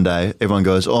a Monday, everyone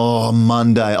goes, "Oh,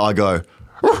 Monday." I go,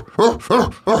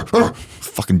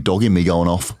 fucking dog in me going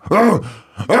off.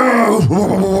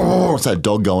 What's that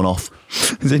dog going off?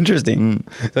 It's interesting.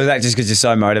 So is that just because you're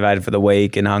so motivated for the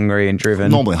week and hungry and driven?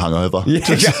 Normally hungover.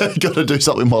 Just got to do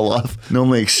something in my life.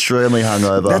 Normally extremely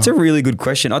hungover. That's a really good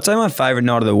question. I'd say my favourite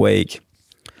night of the week.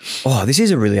 Oh, this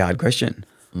is a really hard question.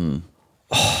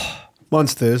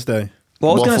 Mine's Thursday.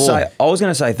 Well, What for? I was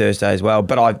going to say Thursday as well,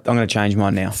 but I'm going to change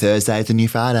mine now. Thursdays and new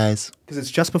Fridays. Because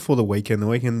it's just before the weekend. The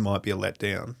weekend might be a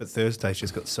letdown, but Thursday's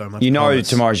just got so much You know promise.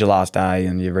 tomorrow's your last day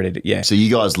and you're ready to... Yeah. So you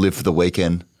guys live for the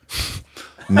weekend.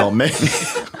 Not me.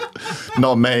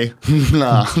 Not me.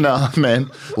 Nah, man.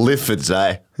 Live for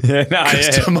today. Yeah, no,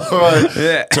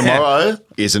 yeah. Tomorrow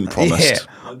isn't promised.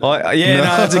 No,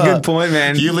 that's a good point,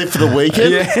 man. You live for the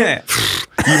weekend? Yeah.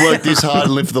 You work this hard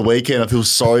and live for the weekend. I feel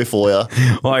sorry for you.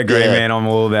 I agree, Yeah. man. I'm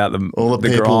all about All the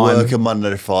people grind. working Monday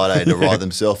to Friday to ride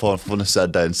themselves off on a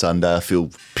Saturday and Sunday, I feel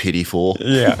pity for.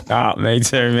 Yeah, me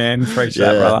too, man. Appreciate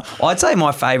that, Yeah. brother. I'd say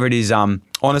my favourite is,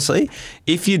 honestly,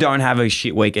 if you don't have a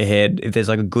shit week ahead, if there's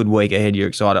like a good week ahead, you're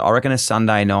excited. I reckon a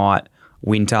Sunday night,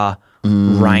 winter,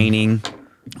 raining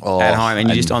at home, and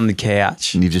you're just on the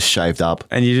couch. And you've just shaved up.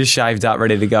 And you're just shaved up,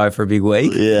 ready to go for a big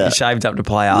week. Yeah. You're shaved up to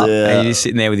play up. Yeah. And you're just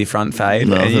sitting there with your front fade.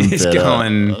 and Nothing you're just better.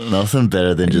 going... Nothing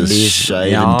better than just Live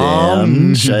shaving young.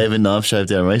 down. I've shaved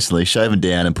down recently. Shaving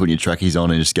down and putting your trackies on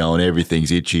and just going,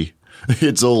 everything's itchy.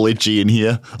 It's all itchy in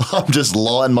here. I'm just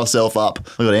lining myself up.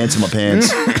 I've got ants in my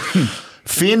pants.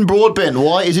 Finn Broadbent,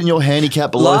 why isn't your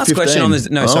handicap below Last 15? question on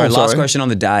the last question on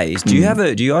the days. Do you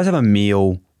guys have a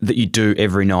meal that you do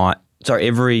every night? Sorry,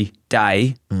 every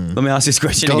day. Let me ask this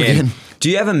question Go again. again. Do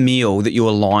you have a meal that you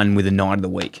align with a night of the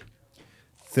week?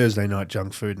 Thursday night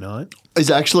junk food night. Is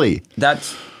actually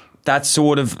That's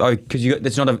sort of because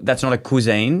that's not a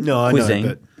cuisine. No, I know, cuisine.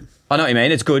 but- I know what you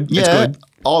mean. It's good. yeah. It's good.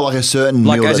 Oh, like a certain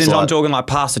Like meal as that's in, like, I'm talking like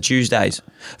pasta Tuesdays,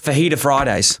 fajita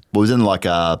Fridays. what was in like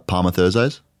Parma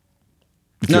Thursdays?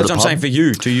 If No, you're that's at what a I'm saying pub? for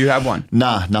you. Do you have one?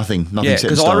 Nah, nothing. Nothing Yeah, set in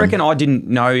because I stone. reckon I didn't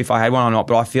know if I had one or not,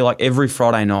 but I feel like every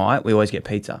Friday night we always get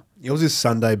pizza. Yours is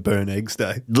Sunday burn eggs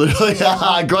day. Literally,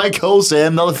 great call,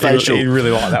 Sam. Another facial. He really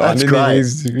liked that one, That's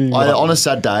didn't he? great. On a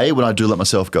sad day, when I do let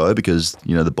myself go, because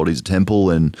the body's a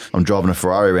temple, and I'm driving a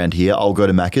Ferrari around here, I'll go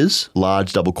to Macca's,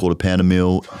 large double quarter pounder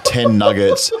meal, 10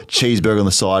 nuggets, cheeseburger on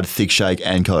the side, thick shake,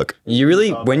 and Coke. You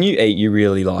really, when you eat, you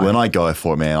really like. When I go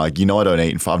for it, man, I don't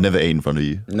eat in front. I've never eaten in front of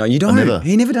you. No, you don't. never.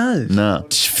 He never does. No.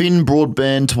 Finn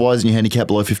Broadbent, why isn't your handicap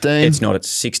below 15? It's not. It's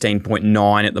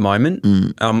 16.9 at the moment.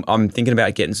 I'm thinking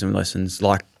about getting some lessons,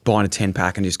 like buying a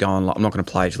 10-pack and just going, like, I'm not going to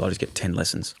play till I just get 10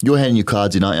 lessons. You're handing your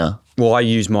cards in, aren't you? Well, I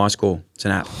use MyScore. It's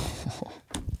an app.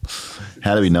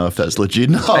 How do we know if that's legit?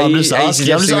 No, I'm just are you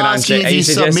asking. I'm just suggesting that I'm asking che- if are you you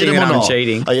submit suggesting him that or I'm not.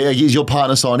 cheating? Is your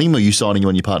partner signing him, or are you signing him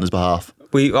on your partner's behalf?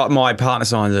 My partner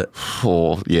signs it.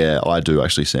 Oh, yeah, I do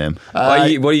actually, Sam. What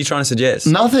are you trying to suggest?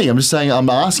 Nothing. I'm just saying, I'm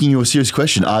asking you a serious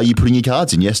question. Are you putting your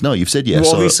cards in? Yes, no. You've said yes.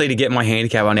 Well, so- obviously, to get my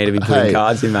handicap, I need to be putting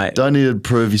cards in, mate. Don't need to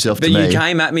prove yourself But to me. you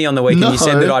came at me on the weekend. No. You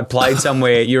said that I'd played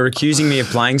somewhere. You're accusing me of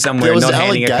playing somewhere There and was not an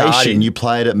handing a card allegation in. you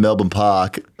played at Melbourne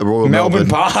Park, Royal Melbourne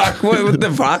Melbourne. Park? What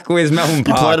the fuck? Where's Melbourne You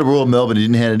Park? played at Royal Melbourne and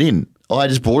didn't hand it in. I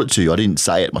just brought it to you. I didn't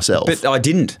say it myself. But I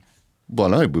didn't. Well,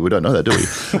 no, we don't know that, do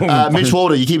we? Mitch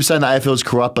Walter, you keep saying the AFL is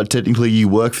corrupt, but technically you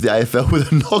work for the AFL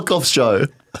with a knockoff show.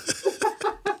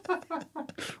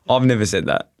 I've never said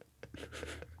that.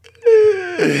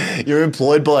 You're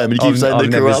employed by him and you keep saying I've they're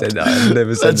never corrupt. said that. I've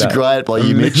never said That's that. great by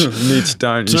you, Mitch. Mitch,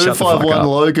 don't. You shut the fuck 251 up.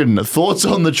 Logan, thoughts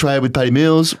on the trade with Paddy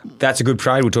Mills? That's a good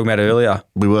trade we were talking about earlier.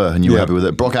 We were, and you were Yeah. happy with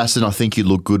it. Brock Aston, I think you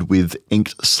look good with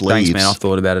inked sleeves. Thanks, man. I've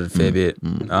thought about it a fair bit.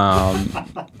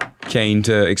 Keen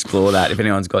to explore that. If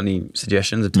anyone's got any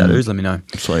suggestions of tattoos, let me know.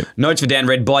 Sweet. Notes for Dan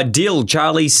read by Dill,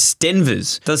 Charlie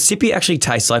Stenvers. Does Sippy actually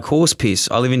taste like horse piss?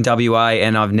 I live in WA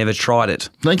and I've never tried it.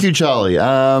 Thank you, Charlie.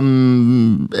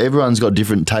 Everyone's got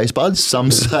different taste buds. Some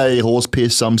say horse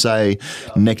piss, some say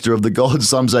nectar of the gods,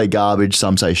 some say garbage,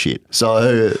 some say shit.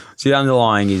 So The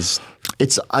underlying is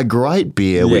it's a great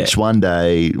beer, Yeah. which one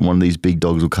day one of these big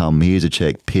dogs will come, here's a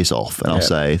check, piss off. And I'll Yeah.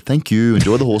 say, thank you,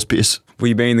 enjoy the horse piss. will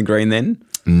you be in the green then?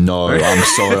 No, I'm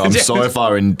sorry. I'm so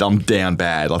far in. I'm down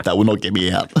bad. Like that will not get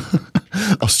me out.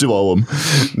 I'll still owe them.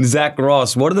 Zach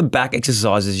Ross, what are the back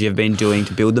exercises you've been doing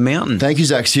to build the mountain? Thank you,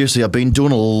 Zach. Seriously, I've been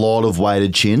doing a lot of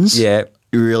weighted chins. Yeah.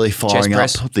 Really firing up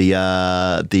press.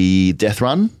 the death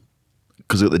run,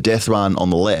 because I've got the death run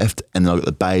on the left and then I've got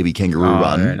the baby kangaroo very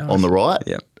run nice. on the right.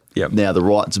 Yep. Now the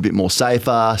right's a bit more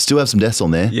safer. Still have some deaths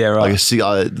on there. Yeah, right.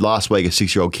 Last week, a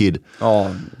 6-year-old kid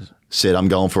Oh, said, I'm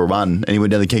going for a run. And he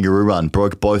went down the kangaroo run,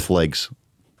 broke both legs.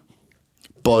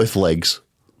 Both legs.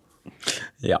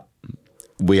 yeah.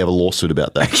 We have a lawsuit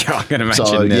about that. I can imagine.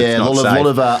 So, that's yeah, a not lot safe.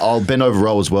 of I'll bend over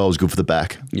roll as well is good for the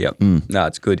back. Yep. No,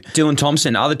 it's good. Dylan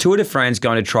Thompson, are the Tour de France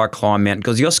going to try climb Mount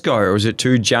Kosciuszko, or is it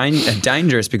too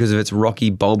dangerous because of its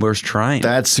rocky, bulbous terrain?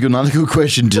 That's another good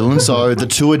question, Dylan. So the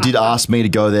tour did ask me to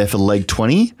go there for leg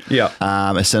 20. Yeah.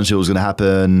 Essentially, what was going to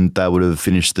happen, they would have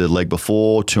finished the leg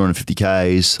before, 250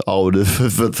 Ks. I would have,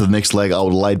 for the next leg, I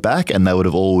would have laid back and they would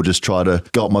have all just tried to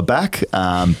go up my back.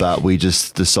 But we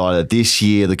just decided this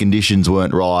year the conditions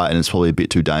weren't right and it's probably a bit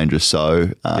too dangerous. So,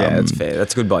 Yeah, that's fair.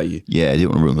 That's good by you. yeah, I didn't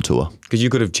want to ruin the tour. Because you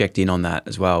could have checked in on that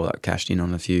as well, like cashed in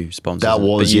on a few sponsors. That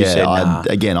was, but you yeah. said,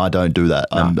 nah. I don't do that.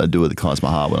 I do it with the kindness of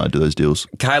my heart when I do those deals.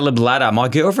 Caleb Ladder, my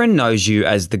girlfriend knows you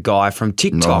as the guy from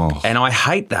TikTok, Oh. and I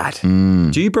hate that.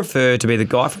 Do you prefer to be the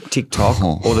guy from TikTok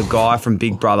or the guy from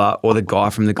Big Brother or the guy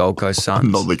from the Gold Coast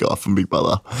Suns? Not the guy from Big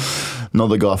Brother. Not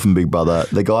the guy from Big Brother.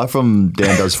 The guy from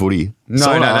Dan Does Footy. No,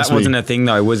 Someone that asked me- wasn't a thing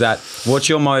though. Was that what's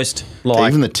your most like?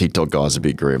 Even the TikTok guy's a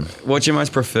bit grim. What's your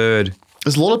most preferred?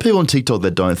 There's a lot of people on TikTok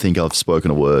that don't think I've spoken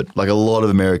a word. Like a lot of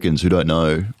Americans who don't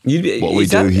know what we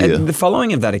do here. The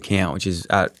following of that account, which is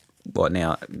at what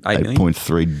now, 8 million?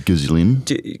 8.3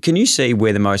 gazillion. Can you see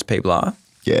where the most people are?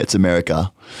 Yeah, it's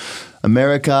America.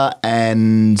 America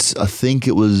and I think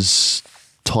it was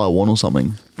Taiwan or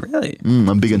something. Really?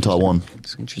 I'm big in Taiwan.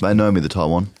 That's interesting. They know me, the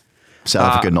Taiwan.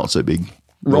 South Africa, not so big.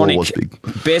 Ronnie, was big.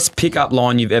 best pickup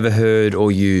line you've ever heard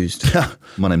or used?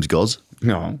 My name's Goz.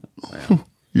 No.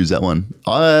 Use that one.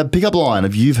 Pickup line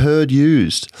if you've heard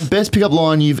used. Best pickup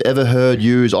line you've ever heard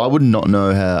used. I would not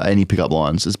know how any pickup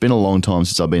lines. It's been a long time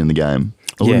since I've been in the game.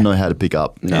 I wouldn't know how to pick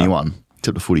up anyone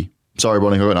except the footy. Sorry,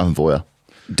 Bonnie, I got nothing for you.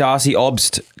 Darcy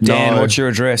Obst. Dan, No. what's your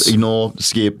address? Ignore,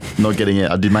 skip, not getting it.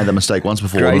 I did make that mistake once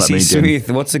before. not Gracie me again.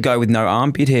 Smith. What's the go with no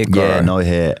armpit hair, Goro? Yeah, no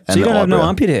hair. So you the don't have no eyebrow.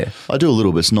 armpit hair? I do a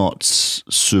little, but it's not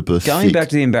super Going thick. back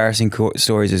to the embarrassing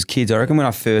stories as kids, I reckon when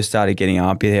I first started getting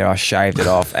armpit hair, I shaved it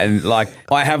off. And like,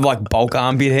 I have like bulk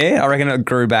armpit hair. I reckon it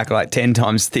grew back like 10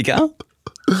 times thicker.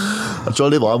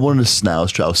 I wanted a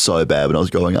snail's trail so bad when I was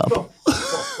growing up.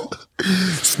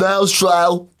 Snail's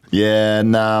trail. Yeah,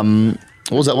 and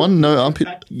what was that one? No armpit.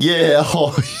 Yeah.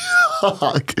 Oh,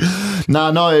 yuck.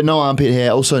 No armpit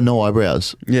hair. Also, no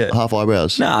eyebrows. Yeah. Half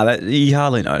eyebrows. Nah, you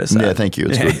hardly notice that. Yeah, thank you.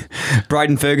 It's good.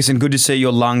 Braden Ferguson, good to see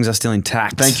your lungs are still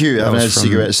intact. Thank you. I That haven't had a was from-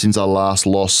 cigarette since I last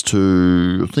lost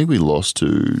to, I think we lost to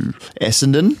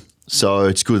Essendon. So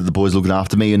it's good that the boys are looking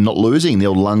after me and not losing. The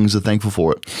old lungs are thankful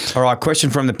for it. All right, question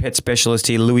from the pet specialist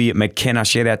here, Louis McKenna.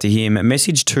 Shout out to him.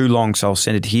 Message too long, so I'll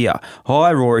send it here.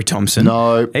 Hi, Rory Thompson.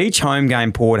 No. Each home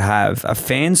game port have a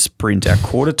fan sprint at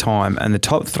quarter time, and the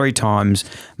top 3 times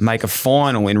make a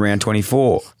final in round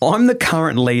 24. I'm the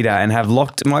current leader and have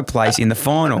locked my place in the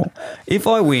final. If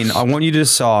I win, I want you to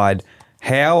decide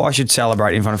how I should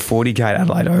celebrate in front of 40K at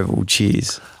Adelaide Oval.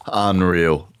 Cheers.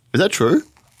 Unreal. Is that true?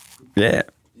 Yeah.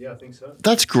 Yeah, I think so.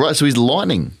 That's great. So he's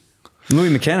lightning. Louis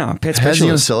McKenna, pet How's he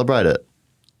going to specialist. celebrate it?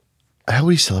 How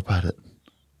would he celebrate it?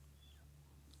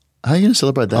 How are you going to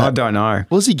celebrate that? I don't know.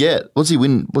 What does he get? What does he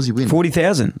win?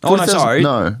 40,000. Oh, no, 40,000? sorry.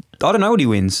 No. I don't know what he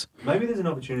wins. Maybe there's an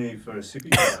opportunity for a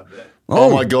sippy card there. Oh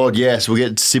my God, yes. We'll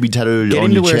get Sibby tattooed Get on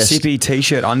him to your wear chest. a Sippy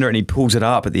t-shirt under it and he pulls it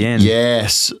up at the end.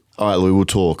 Yes. All right, Louis, we'll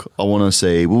talk. I want to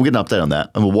see. We'll get an update on that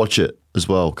and we'll watch it as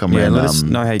well. Come Yeah, around. let us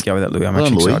know how you go with that, Louis. I'm well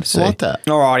actually done, Louis. excited to see. I like that.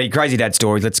 Alrighty, Crazy Dad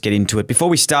Stories. Let's get into it. Before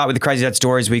we start with the Crazy Dad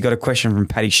Stories, we got a question from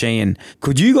Paddy Sheehan.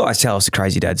 Could you guys tell us a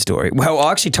Crazy Dad story? Well,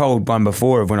 I actually told one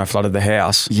before of when I flooded the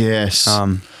house. Yes.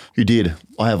 You did.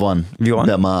 I have one. You got one?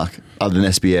 About Mark, other than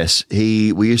SBS.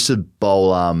 We used to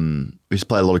bowl, we used to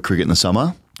play a lot of cricket in the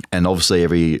summer. And obviously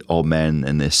every old man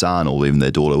and their son or even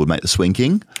their daughter would make the swing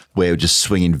king, where we're just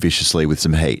swinging viciously with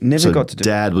some heat. Never got to do it.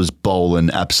 Dad was bowling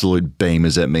absolute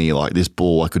beamers at me. Like this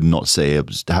ball I could not see. I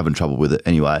was having trouble with it.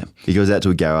 Anyway, he goes out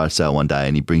to a garage sale one day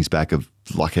and he brings back an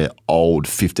old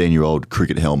 15-year-old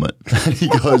cricket helmet. And he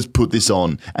goes, put this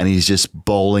on. And he's just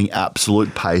bowling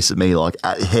absolute pace at me, like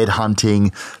head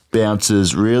hunting,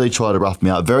 bounces, really try to rough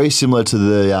me up. Very similar to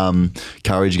the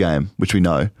courage game, which we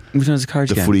know. Which one's the Courage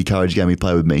The game? footy courage game he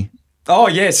played with me. Oh,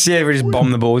 yes. Yeah, we just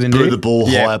bomb the balls into Blew you. the ball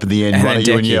Yeah. high up in the end, And run then at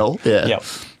you and deck you. yell. Yeah. Yep.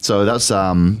 So that's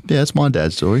that's my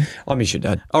dad's story. I miss your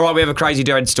dad. All right, we have a Crazy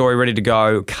Dad story ready to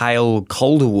go. Kale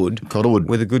Calderwood. Calderwood.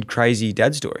 With a good Crazy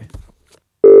Dad story.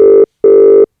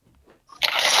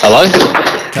 Hello?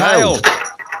 Kale.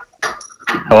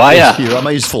 How are ya? You right,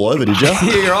 mate? You just fall over, did you?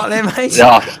 You right there, mate?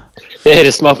 Yeah,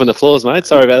 just mopping the floors, mate.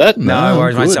 Sorry about that. No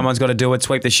worries, mate. good. Someone's got to do it.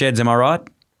 Sweep the sheds, am I right?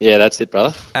 Yeah, that's it,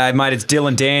 brother. Mate, it's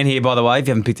Dylan Dan here, by the way, if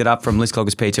you haven't picked it up from List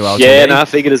Cloggers P2L. Yeah, no, I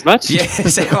figured as much.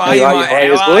 Yes, how are How you, are you, mate?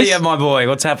 boys? How are you, my boy?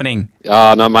 What's happening?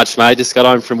 Oh, not much, mate. Just got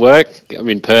home from work. I'm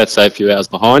in Perth, so a few hours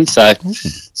behind. So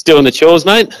still in the chores,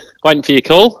 mate. Waiting for your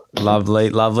call. Lovely,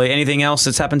 lovely. Anything else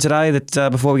that's happened today that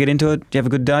before we get into it? Do you have a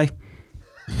good day?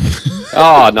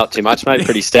 Oh, not too much, mate.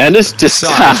 Pretty standard. Just,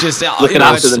 looking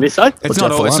after the misso. It's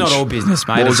not for all. It's not lunch? all business,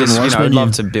 mate. What was It's on the just lunch I'd menu?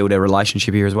 love to build a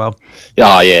relationship here as well.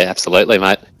 Oh, yeah, absolutely,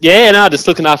 mate. Yeah, no, just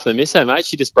looking after the misso, mate.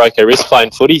 She just broke her wrist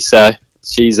playing footy, so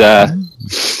she's a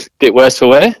bit worse for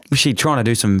wear. Was she trying to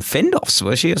do some fend offs?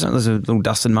 Was she? There's a little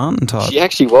Dustin Martin type. She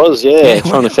actually was,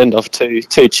 trying to fend off two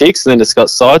chicks and then just got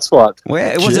sideswiped.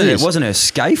 Where it Jeez. wasn't her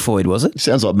scaphoid, was it?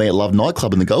 Sounds like me at Love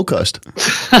Nightclub in the Gold Coast.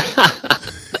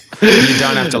 You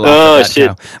don't have to laugh Oh, at that, shit.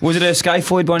 Cal. Was it a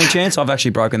scaphoid by any chance? I've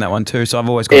actually broken that one too, so I've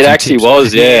always got It some actually tips.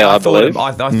 was, yeah, I thought believe.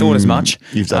 I thought as much.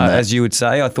 You've done that. As you would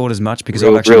say. I thought as much because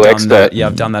Real- I've actually real done expert. that. Yeah,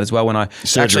 I've done that as well. When I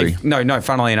Surgery. actually no,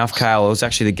 funnily enough, Kale, it was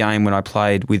actually the game when I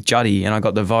played with Juddy and I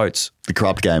got the votes. The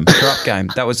corrupt game. Corrupt game.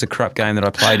 That was the corrupt game that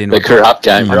I played in. The corrupt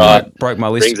game, right. Broke my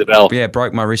wrist. Rings a bell. Yeah,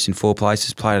 broke my wrist in 4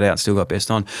 places. Played it out. Still got best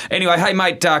on. Anyway, hey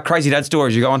mate, Crazy Dad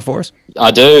stories. You got one for us?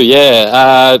 I do,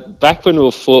 yeah. Back when we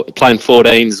were playing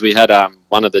 14s, we had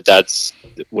one of the dads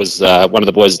was one of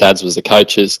the boys' dads was the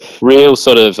coach's. Real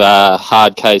sort of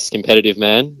hard case competitive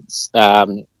man.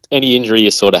 Any injury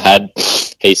you sort of had,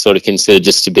 he sort of considered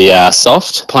just to be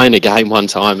soft. Playing a game one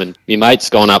time, and my mate's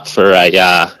gone up for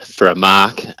a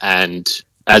mark, and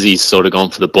as he's sort of gone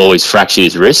for the ball, he's fractured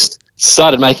his wrist.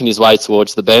 Started making his way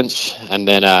towards the bench, and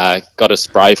then got a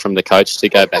spray from the coach to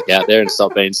go back out there and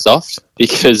stop being soft,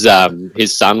 because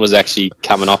his son was actually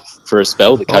coming off for a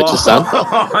spell, the coach's son.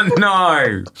 Oh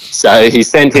no! So he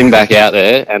sent him back out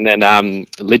there, and then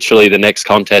literally the next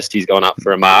contest he's gone up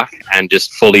for a mark and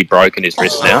just fully broken his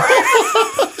wrist now.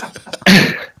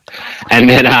 And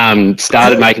then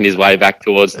started making his way back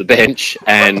towards the bench,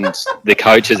 and the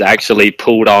coach has actually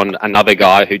pulled on another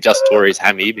guy who just tore his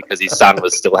hammy because his son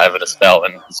was still having a spell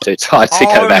and was too tight to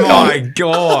go back Oh my on.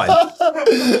 god!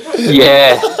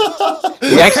 Yeah.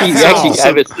 He actually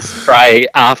gave us the spray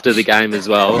after the game as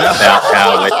well about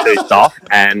how we're too soft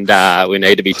and we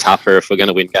need to be tougher if we're going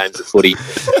to win games of footy.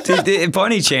 By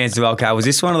any chance, Kale, was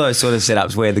this one of those sort of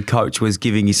setups where the coach was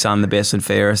giving his son the best and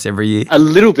fairest every year? A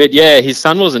little bit, yeah. His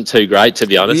son wasn't too great, to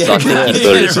be honest. Yeah, I think he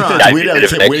sort of just right. gave We me a don't bit of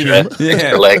keep an winning extra, him.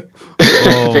 extra leg.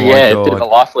 Oh But my yeah, a God. bit of a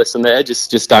life lesson there.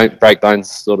 Just don't break bones,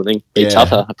 sort of thing. Be Yeah.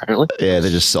 tougher, apparently. Yeah,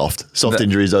 they're just soft. Soft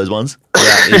injuries, those ones.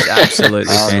 That is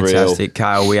absolutely Unreal. fantastic,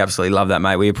 Kale. We absolutely love that,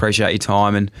 mate. We appreciate your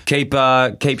time and keep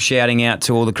shouting out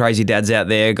to all the crazy dads out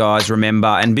there, guys. Remember,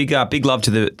 and big love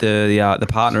to the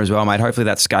partner as well, mate. Hopefully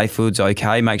that scaphoid's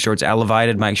okay. Make sure it's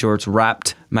elevated. Make sure it's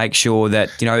wrapped. Make sure that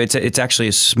it's actually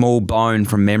a small bone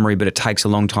from memory, but it takes a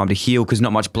long time to heal because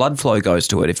not much blood flow goes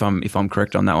to it. If I'm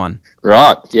correct on that one.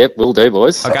 Right. Yep, will do,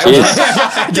 boys. Okay. Cheers.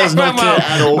 Does not care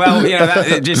at all. Well,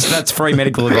 that's free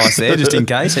medical advice there, just in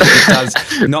case. It does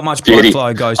not much blood Beauty.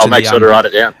 flow goes I'll to make the. sure to write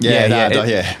it down.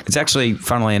 Yeah. It's actually,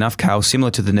 funnily enough, Carl,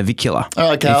 similar to the navicular. All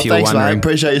right, Carl. if you were Thanks, mate. wondering.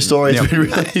 Appreciate your story. It's Yep. been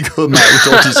really good, mate.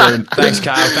 We'll talk to you soon. Thanks,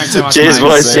 Carl. Thanks so much. Cheers, mate.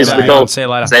 boys. See Cheers you for the later. call. See you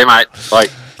later. See you, mate. Bye.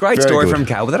 Great Very story good. from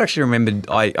Cal. But that actually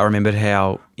I remembered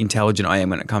how intelligent I am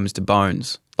when it comes to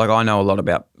bones. Like, I know a lot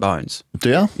about bones. Do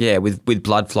you? Yeah, with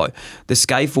blood flow. The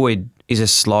scaphoid is a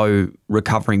slow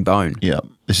recovering bone. Yeah.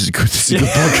 This is a good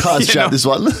podcast chat, this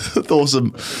one.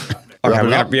 Awesome. Okay, Wrap we're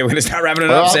it up. going to start wrapping it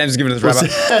All up. right. Sam's giving us a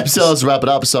wrap up. So let's wrap it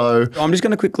up. So I'm just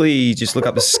going to quickly just look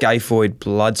up the scaphoid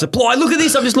blood supply. Look at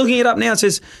this. I'm just looking it up now. It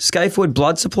says scaphoid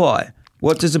blood supply.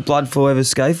 What does the blood flow of a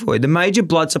scaphoid? The major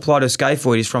blood supply to a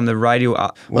scaphoid is from the radial.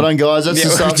 well done, guys. That's Yeah, the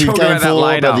we'll stuff you talk came about that for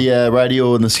later. about the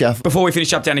radio and the scaffold. Before we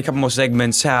finish up down a couple more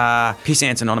segments, Piss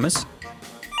Ants Anonymous.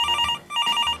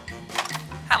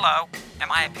 Hello,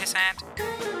 am I a piss ant?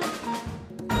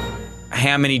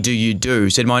 How many do you do?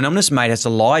 Said my anonymous mate has to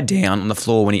lie down on the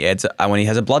floor when he has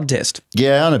a blood test.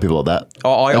 Yeah, I know people like that.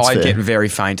 That's I fair. get very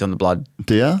faint on the blood.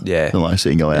 Do you? Yeah. I don't like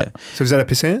seeing go out. So is that a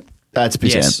percent? That's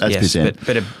pissant. Yes, That's yes, pissant.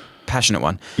 but a passionate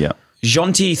one. Yeah.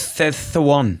 Jonty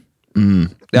Thethawan.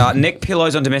 Neck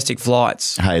pillows on domestic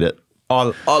flights. Hate it.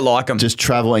 I like them. Just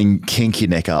travel and kink your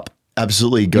neck up.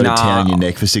 Absolutely go Nah. to town on your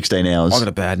neck for 16 hours. I've got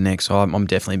a bad neck, so I'm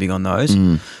definitely big on those.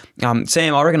 Mm.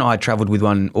 Sam, I reckon I travelled with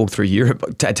one all through Europe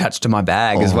attached to my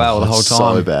bag as well the whole time.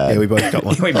 So bad. Yeah, we both got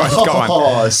one. We both got one.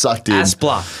 Oh, sucked in.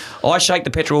 Aspler. I shake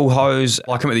the petrol hose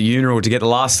like I'm at the funeral to get the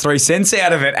last 3 cents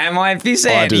out of it. Am I a piss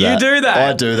ant? You do that.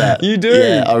 I do that. You do.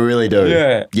 Yeah, I really do.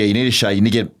 Yeah. Yeah, you need to shake. You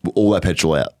need to get all that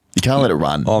petrol out. You can't let it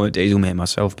run. I'm a diesel man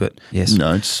myself, but yes.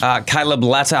 No, it's- Caleb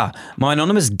Latter. My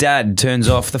anonymous dad turns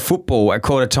off the football at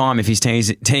quarter time if his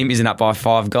team isn't up by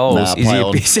 5 goals. Nah, Is he play a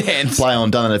on. piss ant? Play on.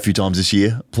 Done it a few times this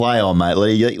year. Play on, mate.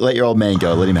 Let your old man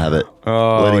go. Let him have it.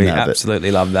 Oh, Let him we have it.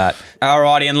 absolutely love that.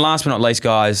 Alrighty, and last but not least,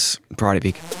 guys,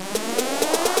 Priority Pick.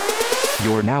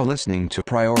 You're now listening to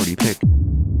Priority Pick.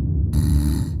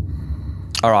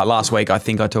 All right, last week I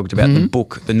think I talked about the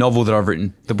book, the novel that I've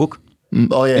written. The book?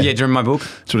 Oh, yeah. Yeah, do you remember my book? Do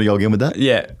you want to go again with that?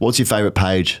 Yeah. What's your favourite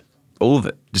page? All of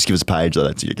it. Just give us a page.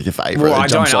 That's your favourite. Well, I It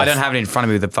jumps don't off. have it in front of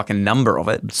me with the fucking number of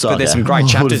it. So, but there's okay. some great I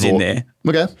chapters in would've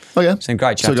there. thought. Okay. Some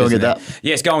great chapters. So go and in get there. that.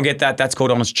 Yes, go and get that. That's called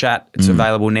Honest Chat. It's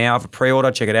available now for pre-order.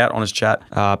 Check it out. Honest Chat.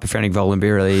 Befriending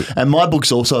Voluntarily. And my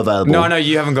book's also available. No,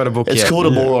 you haven't got a book It's yet. called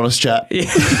A More Honest Chat. Yeah.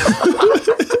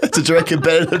 It's a direct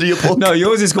competitor to your book. No,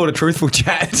 yours is called A Truthful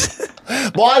Chat.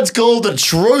 Mine's called The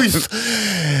Truth.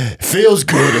 Feels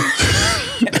good.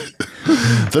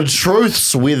 The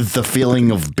truth's with the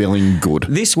feeling of feeling good.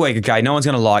 This week, okay, no one's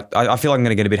going to like... I feel like I'm going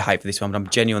to get a bit of hate for this one, but I'm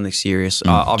genuinely serious.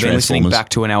 I've been listening Transformers. back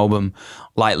to an album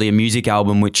lately, a music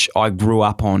album, which I grew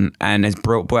up on and has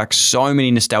brought back so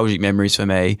many nostalgic memories for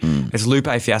me. It's Lupe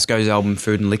Fiasco's album,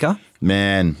 Food and Liquor.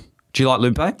 Man, Do you like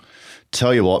Lupe?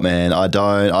 tell you what, man, I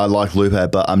don't. I like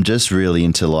Lupe, but I'm just really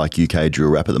into like UK drill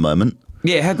rap at the moment.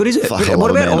 Yeah, how good is it? Fuck, I what love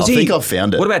it, about man. I Aussie? think I've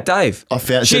found it. What about Dave? I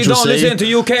found She Central don't C. listen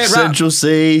to UK rap. Central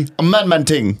C. Man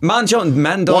ting. Man don't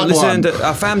What listen one?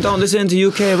 to fam don't listen to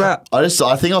UK rap I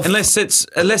think I've. unless it's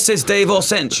Dave or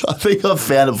Sench. I think I've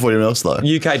found it before anyone else though.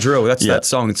 UK drill, that's Yeah. that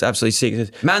song. It's absolutely sick. It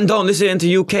says, man don't listen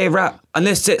to UK rap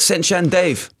unless it's Sench and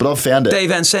Dave. But I've found it. Dave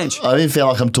and Sench. I even feel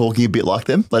like I'm talking a bit like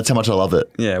them. That's how much I love it.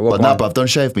 Yeah, what But no, one? bruv, don't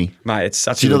shave me. Mate, it's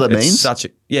such Do you know what that it's means? Such a,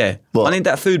 yeah. What? I need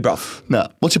that food, bruv. No.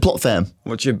 What's your plot, fam?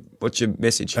 What's your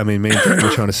message? I mean, me and Dan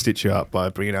were trying to stitch you up by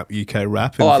bringing up UK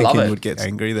rap and Oh, I love thinking it. you would get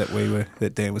angry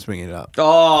that Dan was bringing it up.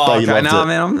 Oh, But you okay. loved No, it.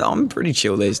 man, I'm pretty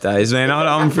chill these days, man.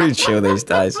 I'm pretty chill these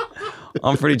days.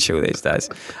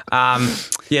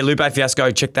 Yeah, Lupe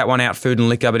Fiasco, check that one out, Food and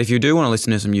Liquor. But if you do want to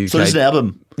listen to some UK... So just an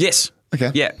album. Yes.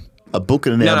 Okay. Yeah. A book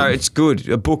and an No, album. it's good.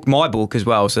 A book, my book as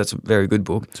well, so that's a very good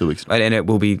book. 2 weeks. And it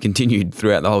will be continued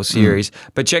throughout the whole series.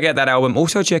 But check out that album.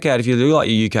 Also check out, if you do like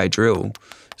your UK drill,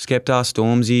 Skepta,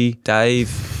 Stormzy, Dave,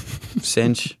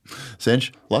 Sench.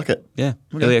 Sench, like it. Yeah,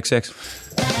 LXX.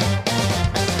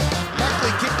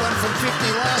 Buckley kicked one from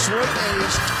 50 last week and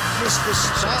he's missed the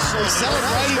shot.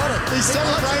 He's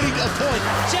celebrating a point.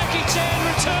 Jackie Chan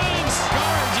returns.